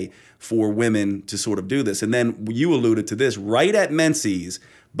way for women to sort of do this. And then you alluded to this, right at menses,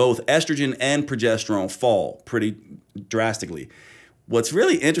 both estrogen and progesterone fall pretty drastically. What's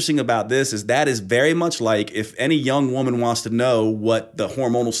really interesting about this is that is very much like if any young woman wants to know what the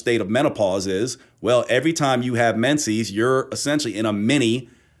hormonal state of menopause is, well, every time you have menses, you're essentially in a mini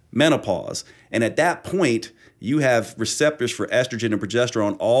menopause. And at that point, you have receptors for estrogen and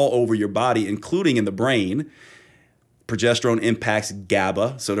progesterone all over your body, including in the brain. Progesterone impacts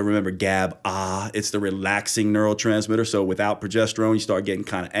GABA. So to remember GABA, it's the relaxing neurotransmitter. So without progesterone, you start getting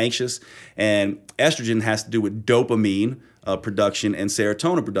kind of anxious. And estrogen has to do with dopamine production and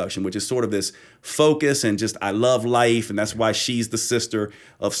serotonin production, which is sort of this focus and just I love life. And that's why she's the sister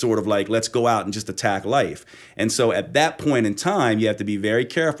of sort of like, let's go out and just attack life. And so at that point in time, you have to be very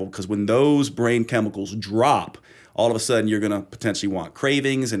careful, because when those brain chemicals drop, all of a sudden you're going to potentially want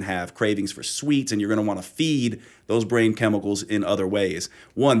cravings and have cravings for sweets, and you're going to want to feed those brain chemicals in other ways.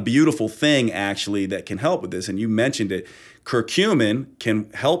 One beautiful thing actually that can help with this, and you mentioned it, curcumin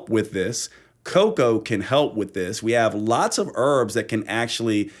can help with this. Cocoa can help with this. We have lots of herbs that can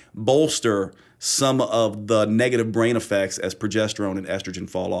actually bolster some of the negative brain effects as progesterone and estrogen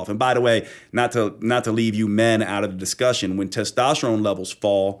fall off. And by the way, not to leave you men out of the discussion, when testosterone levels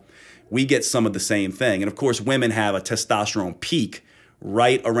fall, we get some of the same thing. And of course, women have a testosterone peak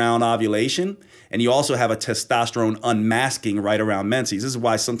right around ovulation. And you also have a testosterone unmasking right around menses. This is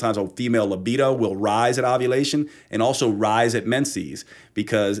why sometimes a female libido will rise at ovulation and also rise at menses,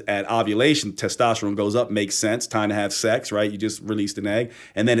 because at ovulation, testosterone goes up, makes sense, time to have sex, right? You just released an egg.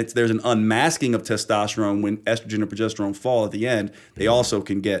 And then there's an unmasking of testosterone when estrogen and progesterone fall at the end. They also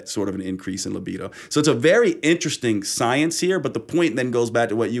can get sort of an increase in libido. So it's a very interesting science here, but the point then goes back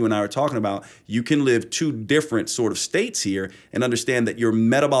to what you and I were talking about. You can live two different sort of states here and understand that your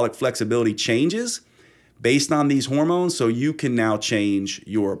metabolic flexibility changes based on these hormones, so you can now change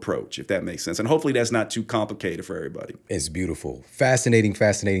your approach, if that makes sense. And hopefully that's not too complicated for everybody. It's beautiful. Fascinating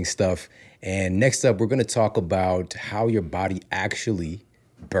stuff. And next up, we're going to talk about how your body actually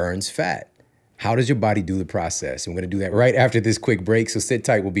burns fat. How does your body do the process? And we're going to do that right after this quick break, so sit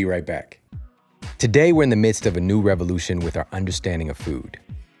tight. We'll be right back. Today, we're in the midst of a new revolution with our understanding of food.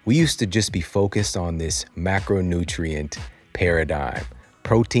 We used to just be focused on this macronutrient paradigm: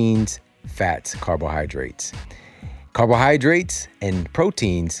 proteins, fats, carbohydrates. Carbohydrates and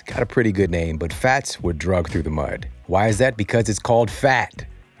proteins got a pretty good name, but fats were dragged through the mud. Why is that? Because it's called fat.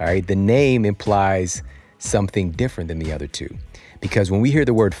 All right. The name implies something different than the other two. Because when we hear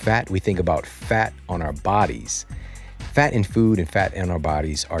the word fat, we think about fat on our bodies. Fat in food and fat in our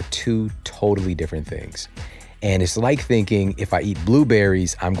bodies are two totally different things. And it's like thinking if I eat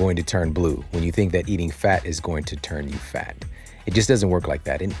blueberries, I'm going to turn blue, when you think that eating fat is going to turn you fat. It just doesn't work like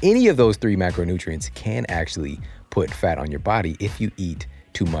that. And any of those three macronutrients can actually put fat on your body if you eat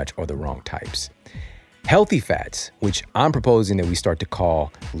too much or the wrong types. Healthy fats, which I'm proposing that we start to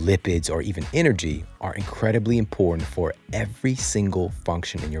call lipids or even energy, are incredibly important for every single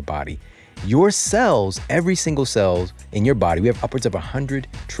function in your body. Your cells, every single cell in your body, we have upwards of 100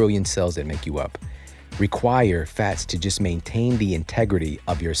 trillion cells that make you up, require fats to just maintain the integrity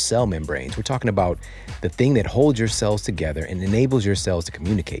of your cell membranes. We're talking about the thing that holds your cells together and enables your cells to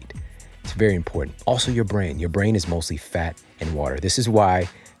communicate. It's very important. Also, your brain. Your brain is mostly fat and water. This is why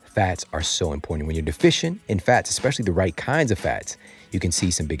fats are so important. When you're deficient in fats, especially the right kinds of fats, you can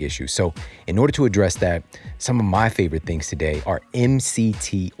see some big issues. So in order to address that, some of my favorite things today are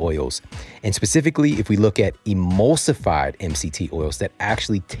MCT oils. And specifically, if we look at emulsified MCT oils that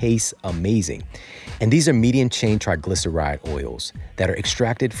actually taste amazing. And these are medium chain triglyceride oils that are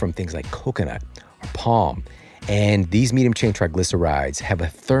extracted from things like coconut or palm. And these medium chain triglycerides have a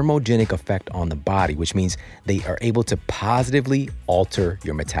thermogenic effect on the body, which means they are able to positively alter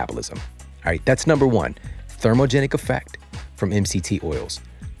your metabolism. All right, that's number one, thermogenic effect from MCT oils,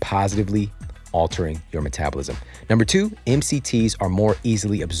 positively altering your metabolism. Number 2, MCTs are more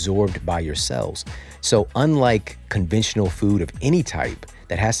easily absorbed by your cells. So unlike conventional food of any type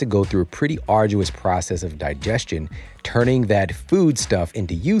that has to go through a pretty arduous process of digestion, turning that food stuff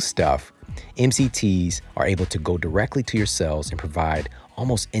into you stuff, MCTs are able to go directly to your cells and provide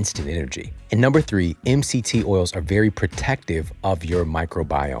almost instant energy. And number 3, MCT oils are very protective of your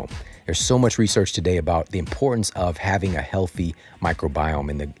microbiome. There's so much research today about the importance of having a healthy microbiome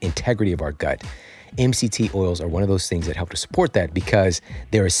and the integrity of our gut. MCT oils are one of those things that help to support that because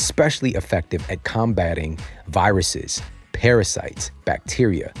they're especially effective at combating viruses, parasites,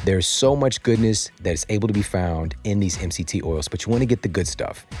 bacteria. There's so much goodness that is able to be found in these MCT oils, but you want to get the good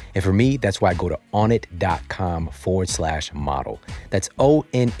stuff. And for me, that's why I go to onnit.com/model. That's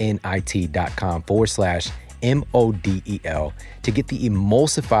onnit.com/MODEL to get the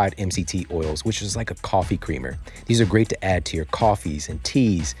emulsified MCT oils, which is like a coffee creamer. These are great to add to your coffees and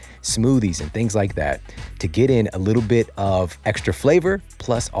teas, smoothies, and things like that to get in a little bit of extra flavor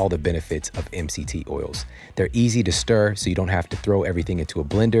plus all the benefits of MCT oils. They're easy to stir, so you don't have to throw everything into a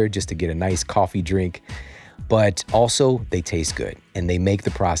blender just to get a nice coffee drink. But also, they taste good, and they make the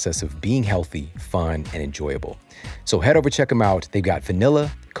process of being healthy, fun, and enjoyable. So head over, check them out. They've got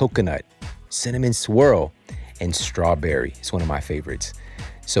vanilla, coconut, cinnamon swirl, and strawberry. It's one of my favorites.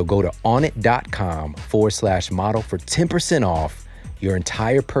 So go to onnit.com/model for 10% off your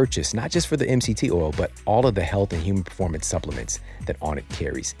entire purchase, not just for the MCT oil, but all of the health and human performance supplements that Onnit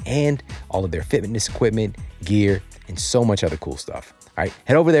carries, and all of their fitness equipment, gear, and so much other cool stuff. All right,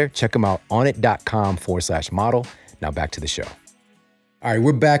 head over there, check them out, onnit.com/model. Now back to the show. All right,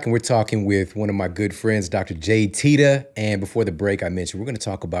 we're back and we're talking with one of my good friends, Dr. Jade Teta. And before the break, I mentioned we're going to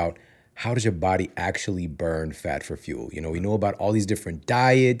talk about how does your body actually burn fat for fuel? You know, we know about all these different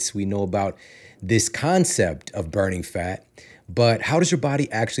diets. We know about this concept of burning fat, but how does your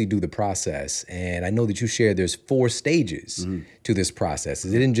body actually do the process? And I know that you shared there's 4 stages to this process.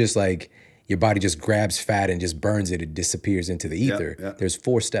 It isn't just like your body just grabs fat and just burns it, it disappears into the ether. Yep. There's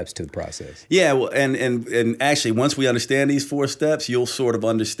 4 steps to the process. Yeah, well, and actually, once we understand these 4 steps, you'll sort of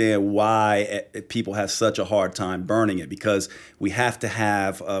understand why people have such a hard time burning it, because we have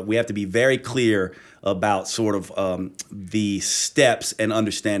to be very clear about sort of the steps and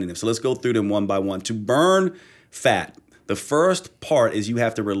understanding them. So let's go through them one by one. To burn fat, the first part is you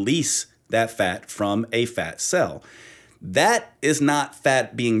have to release that fat from a fat cell. That is not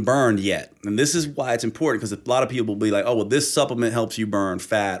fat being burned yet. And this is why it's important, because a lot of people will be like, oh, well, this supplement helps you burn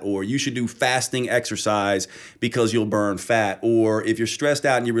fat, or you should do fasting exercise because you'll burn fat, or if you're stressed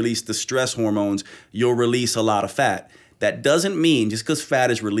out and you release the stress hormones, you'll release a lot of fat. That doesn't mean, just because fat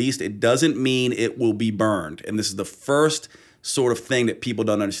is released, it doesn't mean it will be burned. And this is the first sort of thing that people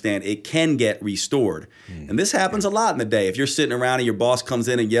don't understand. It can get restored. And this happens a lot in the day. If you're sitting around and your boss comes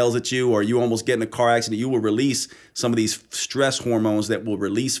in and yells at you, or you almost get in a car accident, you will release some of these stress hormones that will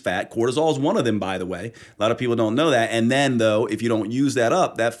release fat. Cortisol is one of them, by the way. A lot of people don't know that. And then, though, if you don't use that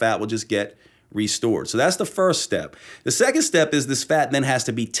up, that fat will just get restored. So that's the first step. The second step is this fat then has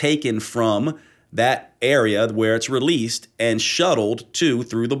to be taken from that area where it's released and shuttled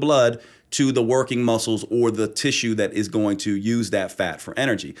through the blood to the working muscles or the tissue that is going to use that fat for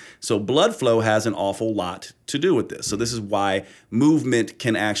energy. So blood flow has an awful lot to do with this. So this is why movement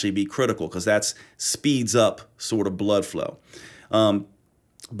can actually be critical, because that speeds up sort of blood flow.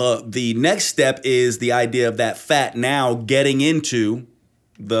 But the next step is the idea of that fat now getting into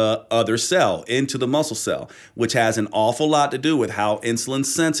the other cell, into the muscle cell, which has an awful lot to do with how insulin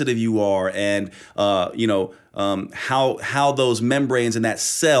sensitive you are, and how those membranes in that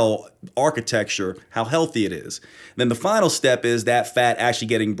cell architecture, how healthy it is. Then the final step is that fat actually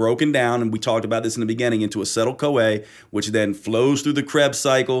getting broken down, and we talked about this in the beginning, into acetyl-CoA, which then flows through the Krebs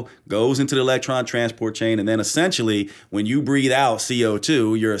cycle, goes into the electron transport chain, and then essentially when you breathe out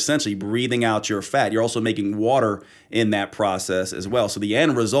CO2, you're essentially breathing out your fat. You're also making water in that process as well. So the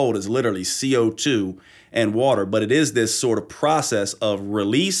end result is literally CO2 and water, but it is this sort of process of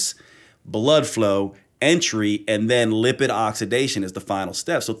release, blood flow, entry, and then lipid oxidation is the final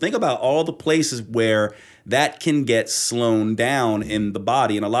step. So think about all the places where that can get slowed down in the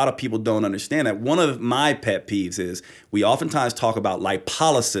body. And a lot of people don't understand that. One of my pet peeves is we oftentimes talk about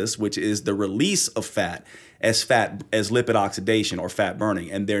lipolysis, which is the release of fat as lipid oxidation or fat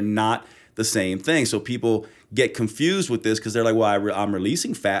burning. And they're not the same thing. So people get confused with this because they're like, well, I'm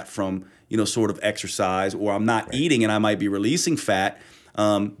releasing fat from, sort of exercise, or I'm not eating and I might be releasing fat.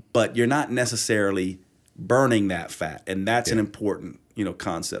 But you're not necessarily burning that fat. And that's an important,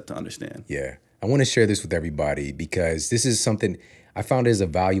 concept to understand. Yeah. I want to share this with everybody because this is something I found it as a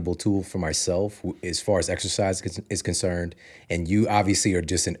valuable tool for myself as far as exercise is concerned. And you obviously are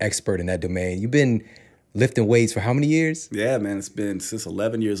just an expert in that domain. You've been lifting weights for how many years? Yeah, man, it's been since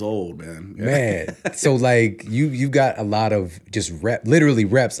 11 years old, man. Man, so like you've got a lot of just literally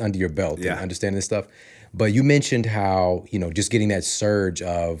reps under your belt and understanding this stuff. But you mentioned how, just getting that surge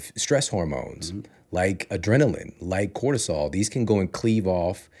of stress hormones, like adrenaline, like cortisol, these can go and cleave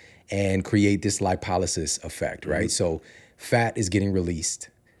off and create this lipolysis effect, right? So fat is getting released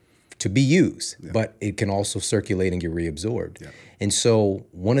to be used, but it can also circulate and get reabsorbed. And so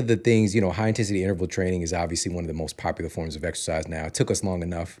one of the things, high intensity interval training is obviously one of the most popular forms of exercise now. It took us long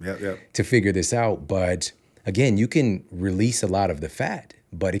enough to figure this out. But again, you can release a lot of the fat,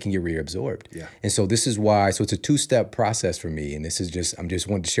 but it can get reabsorbed. And so this is why, so it's a two-step process for me. And this is I'm just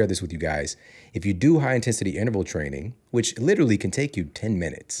wanting to share this with you guys. If you do high intensity interval training, which literally can take you 10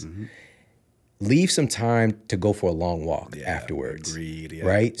 minutes, leave some time to go for a long walk afterwards. Agreed,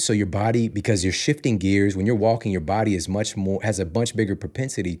 right? So your body, because you're shifting gears, when you're walking, your body has a much bigger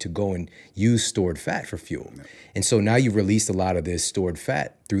propensity to go and use stored fat for fuel. And so now you've released a lot of this stored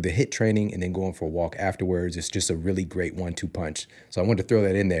fat through the HIIT training and then going for a walk afterwards. It's just a really great 1-2 punch. So I wanted to throw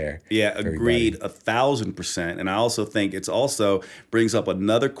that in there. Yeah, agreed, 1,000%. And I also think it's also brings up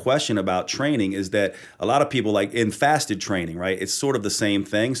another question about training is that a lot of people like in fasted training, right? It's sort of the same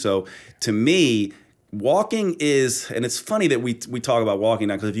thing. So to me, walking is, and it's funny that we talk about walking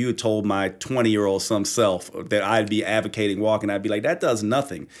now, because if you had told my 20-year-old self that I'd be advocating walking, I'd be like, that does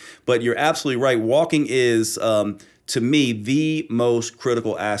nothing. But you're absolutely right. Walking is, to me, the most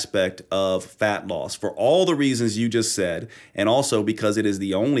critical aspect of fat loss for all the reasons you just said, and also because it is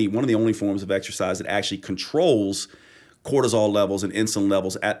one of the only forms of exercise that actually controls cortisol levels and insulin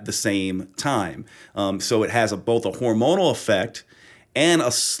levels at the same time. So it has both a hormonal effect and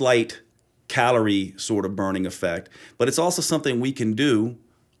a slight calorie sort of burning effect, but it's also something we can do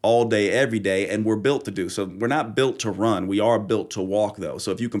all day, every day, and we're built to do. So we're not built to run. We are built to walk, though.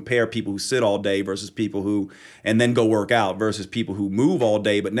 So if you compare people who sit all day versus people who, and then go work out versus people who move all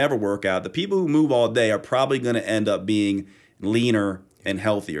day but never work out, the people who move all day are probably going to end up being leaner and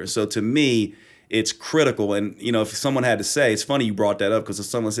healthier. So to me, it's critical. And, if someone had to say, it's funny you brought that up because if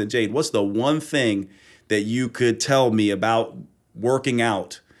someone said, Jade, what's the one thing that you could tell me about working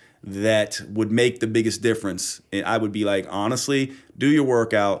out that would make the biggest difference? And I would be like, honestly, do your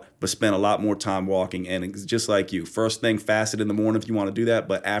workout, but spend a lot more time walking. And it's just like you, first thing, fasted in the morning if you want to do that.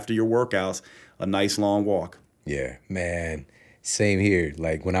 But after your workouts, a nice long walk. Yeah, man. Same here.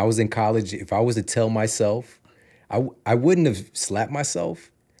 Like when I was in college, if I was to tell myself, I wouldn't have slapped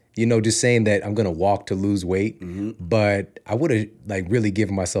myself, just saying that I'm going to walk to lose weight, but I would have like really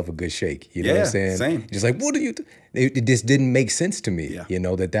given myself a good shake. You know what I'm saying? Same. Just like, what do you it just didn't make sense to me,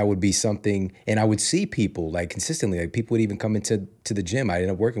 that would be something. And I would see people like consistently, like people would even come into the gym I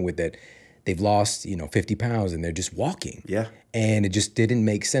ended up working with that they've lost, 50 pounds and they're just walking. Yeah. And it just didn't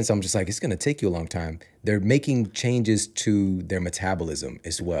make sense. I'm just like, it's going to take you a long time. They're making changes to their metabolism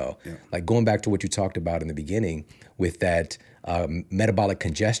as well. Yeah. Like going back to what you talked about in the beginning with that metabolic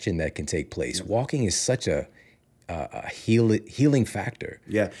congestion that can take place. Yeah. Walking is such a healing factor.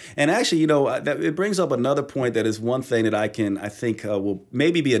 Yeah. And actually, it brings up another point that is one thing that I think will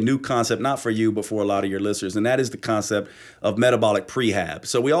maybe be a new concept, not for you, but for a lot of your listeners. And that is the concept of metabolic prehab.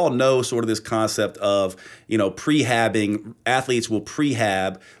 So we all know sort of this concept of, prehabbing. Athletes will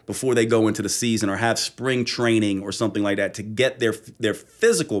prehab before they go into the season or have spring training or something like that to get their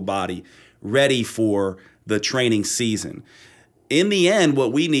physical body ready for the training season. In the end,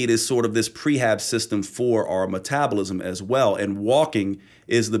 what we need is sort of this prehab system for our metabolism as well. And walking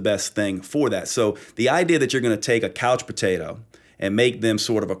is the best thing for that. So the idea that you're going to take a couch potato and make them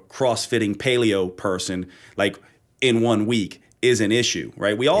sort of a cross-fitting paleo person like in 1 week is an issue,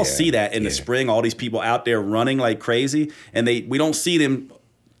 right? We all see that in the spring, all these people out there running like crazy, and we don't see them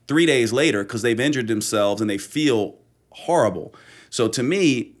 3 days later because they've injured themselves and they feel horrible. So to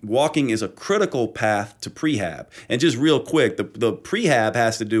me, walking is a critical path to prehab. And just real quick, the prehab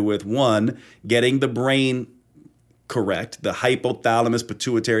has to do with, one, getting the brain correct, the hypothalamus,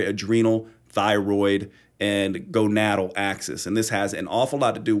 pituitary, adrenal, thyroid, and gonadal axis. And this has an awful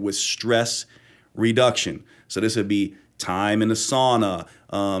lot to do with stress reduction. So this would be time in the sauna,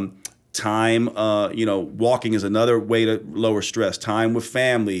 walking is another way to lower stress, time with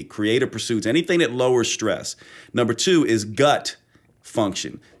family, creative pursuits, anything that lowers stress. Number 2 is gut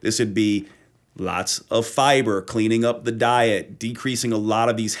function. This would be lots of fiber, cleaning up the diet, decreasing a lot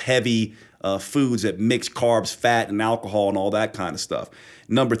of these heavy foods that mix carbs, fat, and alcohol and all that kind of stuff.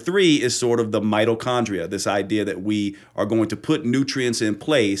 Number 3 is sort of the mitochondria, this idea that we are going to put nutrients in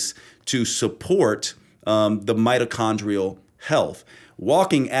place to support the mitochondrial health.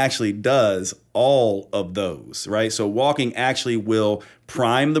 Walking actually does all of those, right? So walking actually will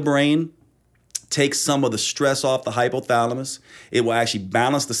prime the brain, take some of the stress off the hypothalamus. It will actually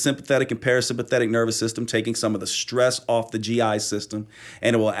balance the sympathetic and parasympathetic nervous system, taking some of the stress off the GI system.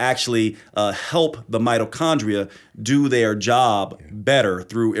 And it will actually help the mitochondria do their job better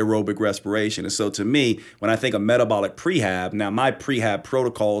through aerobic respiration. And so to me, when I think of metabolic prehab, now my prehab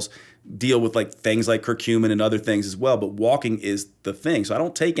protocols deal with like things like curcumin and other things as well, but walking is the thing. So I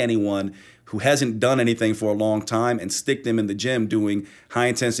don't take anyone who hasn't done anything for a long time and stick them in the gym doing high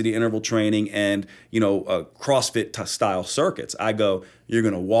intensity interval training and, CrossFit style circuits. I go, you're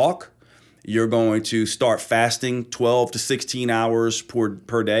going to walk, you're going to start fasting 12 to 16 hours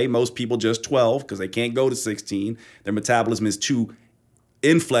per day. Most people just 12 because they can't go to 16. Their metabolism is too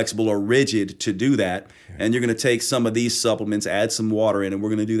inflexible or rigid to do that. And you're going to take some of these supplements, add some water in, and we're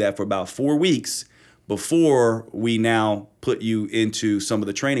going to do that for about 4 weeks before we now put you into some of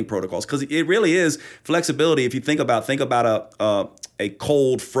the training protocols. Because it really is flexibility. If you think about a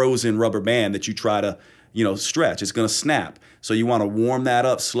cold frozen rubber band that you try to stretch, it's going to snap. So you want to warm that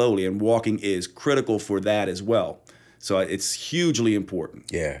up slowly, and walking is critical for that as well. So it's hugely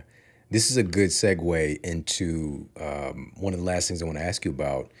important. Yeah. This is a good segue into one of the last things I want to ask you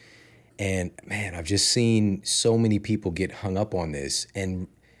about. And man, I've just seen so many people get hung up on this and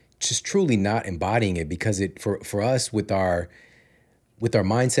just truly not embodying it, because for us with our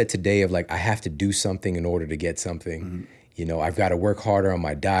mindset today of like, I have to do something in order to get something. Mm-hmm. I've got to work harder on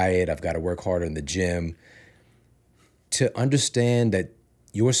my diet. I've got to work harder in the gym. To understand that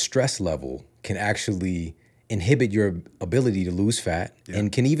your stress level can actually inhibit your ability to lose fat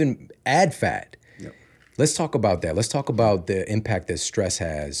and can even add fat. Yep. Let's talk about that. Let's talk about the impact that stress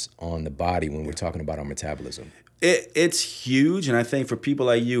has on the body when we're talking about our metabolism. It's huge, and I think for people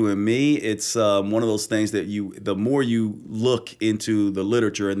like you and me, it's one of those things that the more you look into the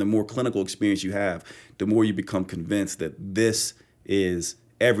literature and the more clinical experience you have, the more you become convinced that this is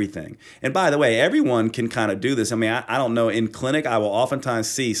everything. And by the way, everyone can kind of do this. I mean, I don't know. In clinic, I will oftentimes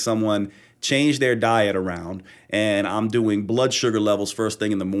see someone change their diet around, and I'm doing blood sugar levels first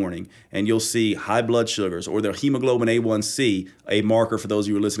thing in the morning, and you'll see high blood sugars or their hemoglobin A1C, a marker for those of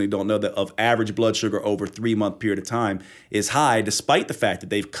you who are listening who don't know that of average blood sugar over a 3-month period of time, is high despite the fact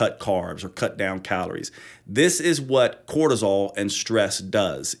that they've cut carbs or cut down calories. This is what cortisol and stress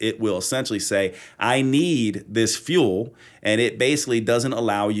does. It will essentially say, I need this fuel, and it basically doesn't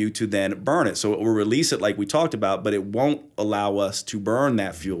allow you to then burn it. So it will release it like we talked about, but it won't allow us to burn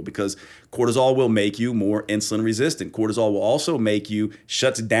that fuel because cortisol will make you more insulin resistant. Cortisol will also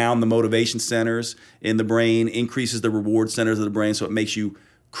shuts down the motivation centers in the brain, increases the reward centers of the brain, so it makes you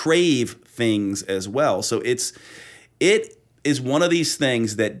crave things as well. So it is one of these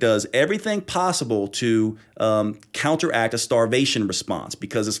things that does everything possible to counteract a starvation response,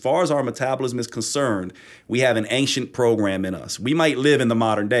 because as far as our metabolism is concerned, we have an ancient program in us. We might live in the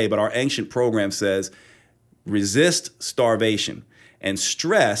modern day, but our ancient program says resist starvation. And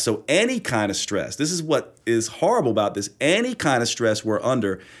stress, so any kind of stress, this is what is horrible about this, any kind of stress we're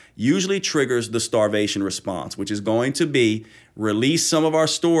under usually triggers the starvation response, which is going to be release some of our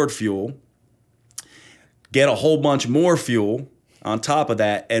stored fuel, get a whole bunch more fuel on top of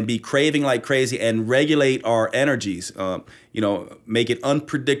that, and be craving like crazy and regulate our energies, make it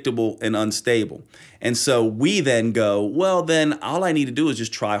unpredictable and unstable. And so we then go, well, then all I need to do is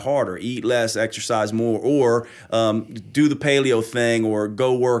just try harder, eat less, exercise more, or do the paleo thing or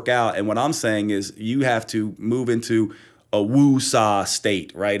go work out. And what I'm saying is you have to move into a woo-saw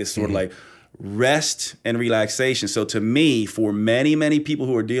state, right? It's sort of like rest and relaxation. So to me, for many, many people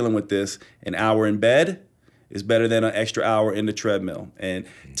who are dealing with this, an hour in bed is better than an extra hour in the treadmill. And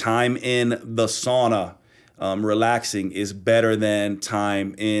time in the sauna, relaxing, is better than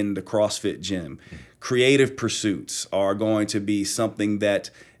time in the CrossFit gym. Creative pursuits are going to be something that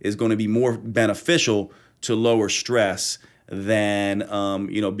is going to be more beneficial to lower stress than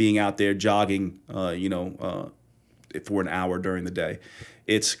being out there jogging for an hour during the day.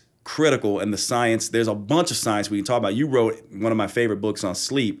 It's critical, and the science, there's a bunch of science we can talk about. You wrote one of my favorite books on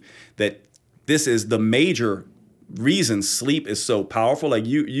sleep, that this is the major reason sleep is so powerful. Like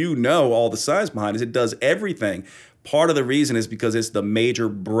you know all the science behind it. It does everything. Part of the reason is because it's the major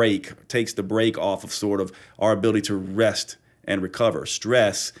break, takes the break off of sort of our ability to rest and recover.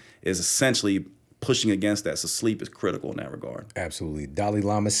 Stress is essentially pushing against that. So sleep is critical in that regard. Absolutely. Dalai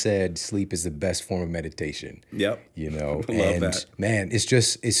Lama said sleep is the best form of meditation. Yep. Love and that. Man,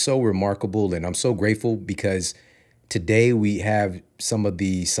 it's so remarkable, and I'm so grateful because today we have some of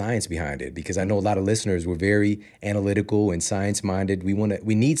the science behind it, because I know a lot of listeners were very analytical and science-minded.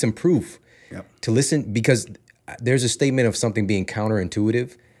 We need some proof to listen, because there's a statement of something being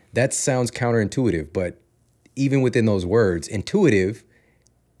counterintuitive. That sounds counterintuitive, but even within those words, intuitive,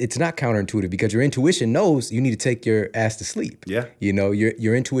 it's not counterintuitive because your intuition knows you need to take your ass to sleep. Yeah. You know,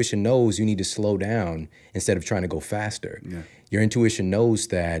 your intuition knows you need to slow down instead of trying to go faster. Yeah. Your intuition knows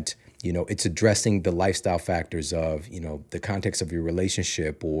that, you know, it's addressing the lifestyle factors of, you know, the context of your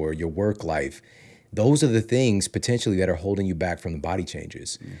relationship or your work life. Those are the things potentially that are holding you back from the body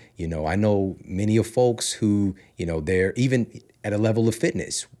changes. Yeah. You know, I know many of folks who, you know, they're even at a level of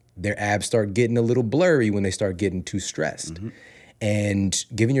fitness, their abs start getting a little blurry when they start getting too stressed. Mm-hmm. And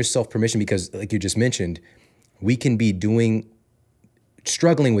giving yourself permission, because like you just mentioned, we can be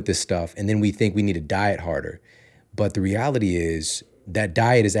struggling with this stuff, and then we think we need to diet harder. But the reality is that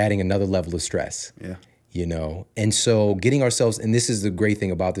diet is adding another level of stress. Yeah. You know, and so getting ourselves, and this is the great thing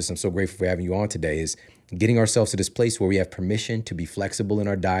about this, I'm so grateful for having you on today, is getting ourselves to this place where we have permission to be flexible in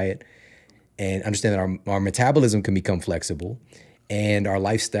our diet and understand that our metabolism can become flexible and our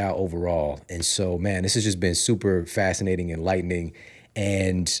lifestyle overall. And so, man, this has just been super fascinating, enlightening,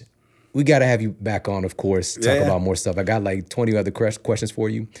 and we got to have you back on, of course, talk about more stuff. I got like 20 other questions for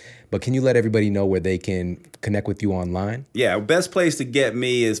you, but can you let everybody know where they can connect with you online? Yeah, best place to get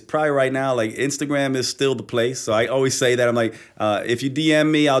me is probably right now, like Instagram is still the place. So I always say that. I'm like, if you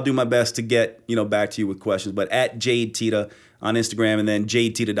DM me, I'll do my best to get, you know, back to you with questions. But at Jade Teta on Instagram, and then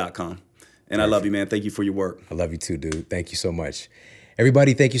jadeteta.com. And Perfect. I love you, man. Thank you for your work. I love you too, dude. Thank you so much.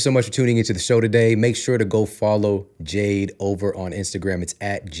 Everybody, thank you so much for tuning into the show today. Make sure to go follow Jade over on Instagram. It's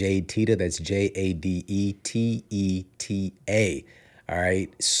at Jade Teta. That's JADETETA. All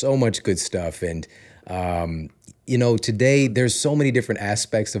right. So much good stuff. And, you know, today there's so many different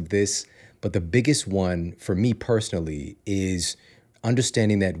aspects of this, but the biggest one for me personally is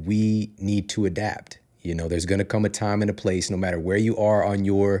understanding that we need to adapt. You know, there's going to come a time and a place, no matter where you are on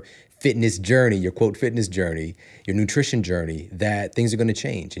your fitness journey, your quote fitness journey, your nutrition journey, that things are going to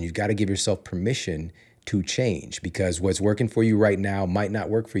change. And you've got to give yourself permission to change, because what's working for you right now might not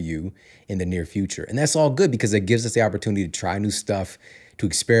work for you in the near future. And that's all good, because it gives us the opportunity to try new stuff, to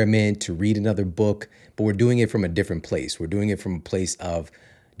experiment, to read another book, but we're doing it from a different place. We're doing it from a place of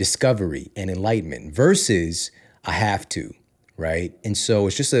discovery and enlightenment versus a have to, right? And so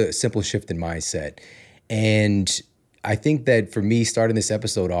it's just a simple shift in mindset. And I think that for me, starting this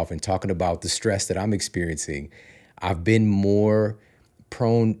episode off and talking about the stress that I'm experiencing, I've been more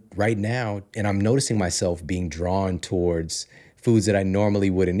prone right now, and I'm noticing myself being drawn towards foods that I normally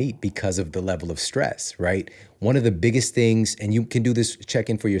wouldn't eat because of the level of stress, right? One of the biggest things, and you can do this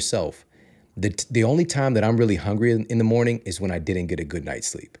check-in for yourself, the only time that I'm really hungry in the morning is when I didn't get a good night's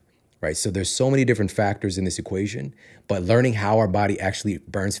sleep, right? So there's so many different factors in this equation, but learning how our body actually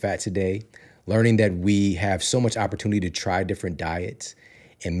burns fat today, learning that we have so much opportunity to try different diets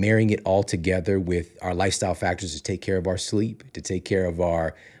and marrying it all together with our lifestyle factors to take care of our sleep, to take care of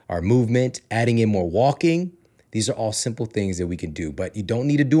our movement, adding in more walking. These are all simple things that we can do, but you don't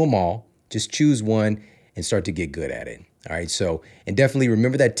need to do them all. Just choose one and start to get good at it. All right. So, and definitely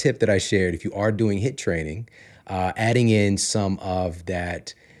remember that tip that I shared. If you are doing HIIT training, adding in some of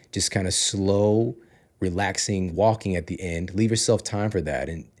that just kind of slow, relaxing walking at the end, leave yourself time for that.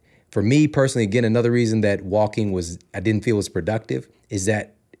 And for me personally, again, another reason that walking I didn't feel was productive is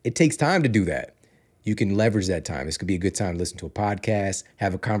that it takes time to do that. You can leverage that time. This could be a good time to listen to a podcast,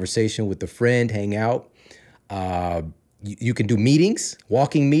 have a conversation with a friend, hang out. You can do meetings,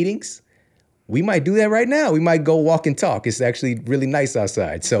 walking meetings. We might do that right now. We might go walk and talk. It's actually really nice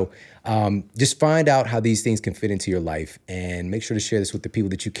outside. So just find out how these things can fit into your life, and make sure to share this with the people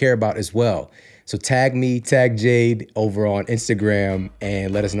that you care about as well. So tag me, tag Jade over on Instagram,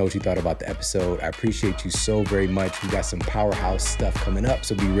 and let us know what you thought about the episode. I appreciate you so very much. We got some powerhouse stuff coming up,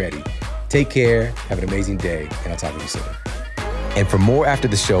 so be ready. Take care, have an amazing day, and I'll talk to you soon. And for more after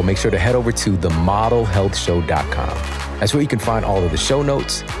the show, make sure to head over to themodelhealthshow.com. That's where you can find all of the show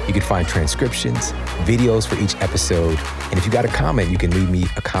notes. You can find transcriptions, videos for each episode. And if you got a comment, you can leave me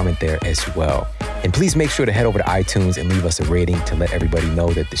a comment there as well. And please make sure to head over to iTunes and leave us a rating to let everybody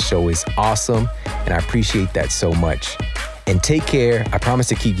know that the show is awesome. And I appreciate that so much. And take care. I promise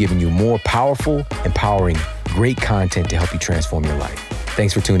to keep giving you more powerful, empowering, great content to help you transform your life.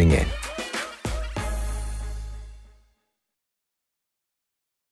 Thanks for tuning in.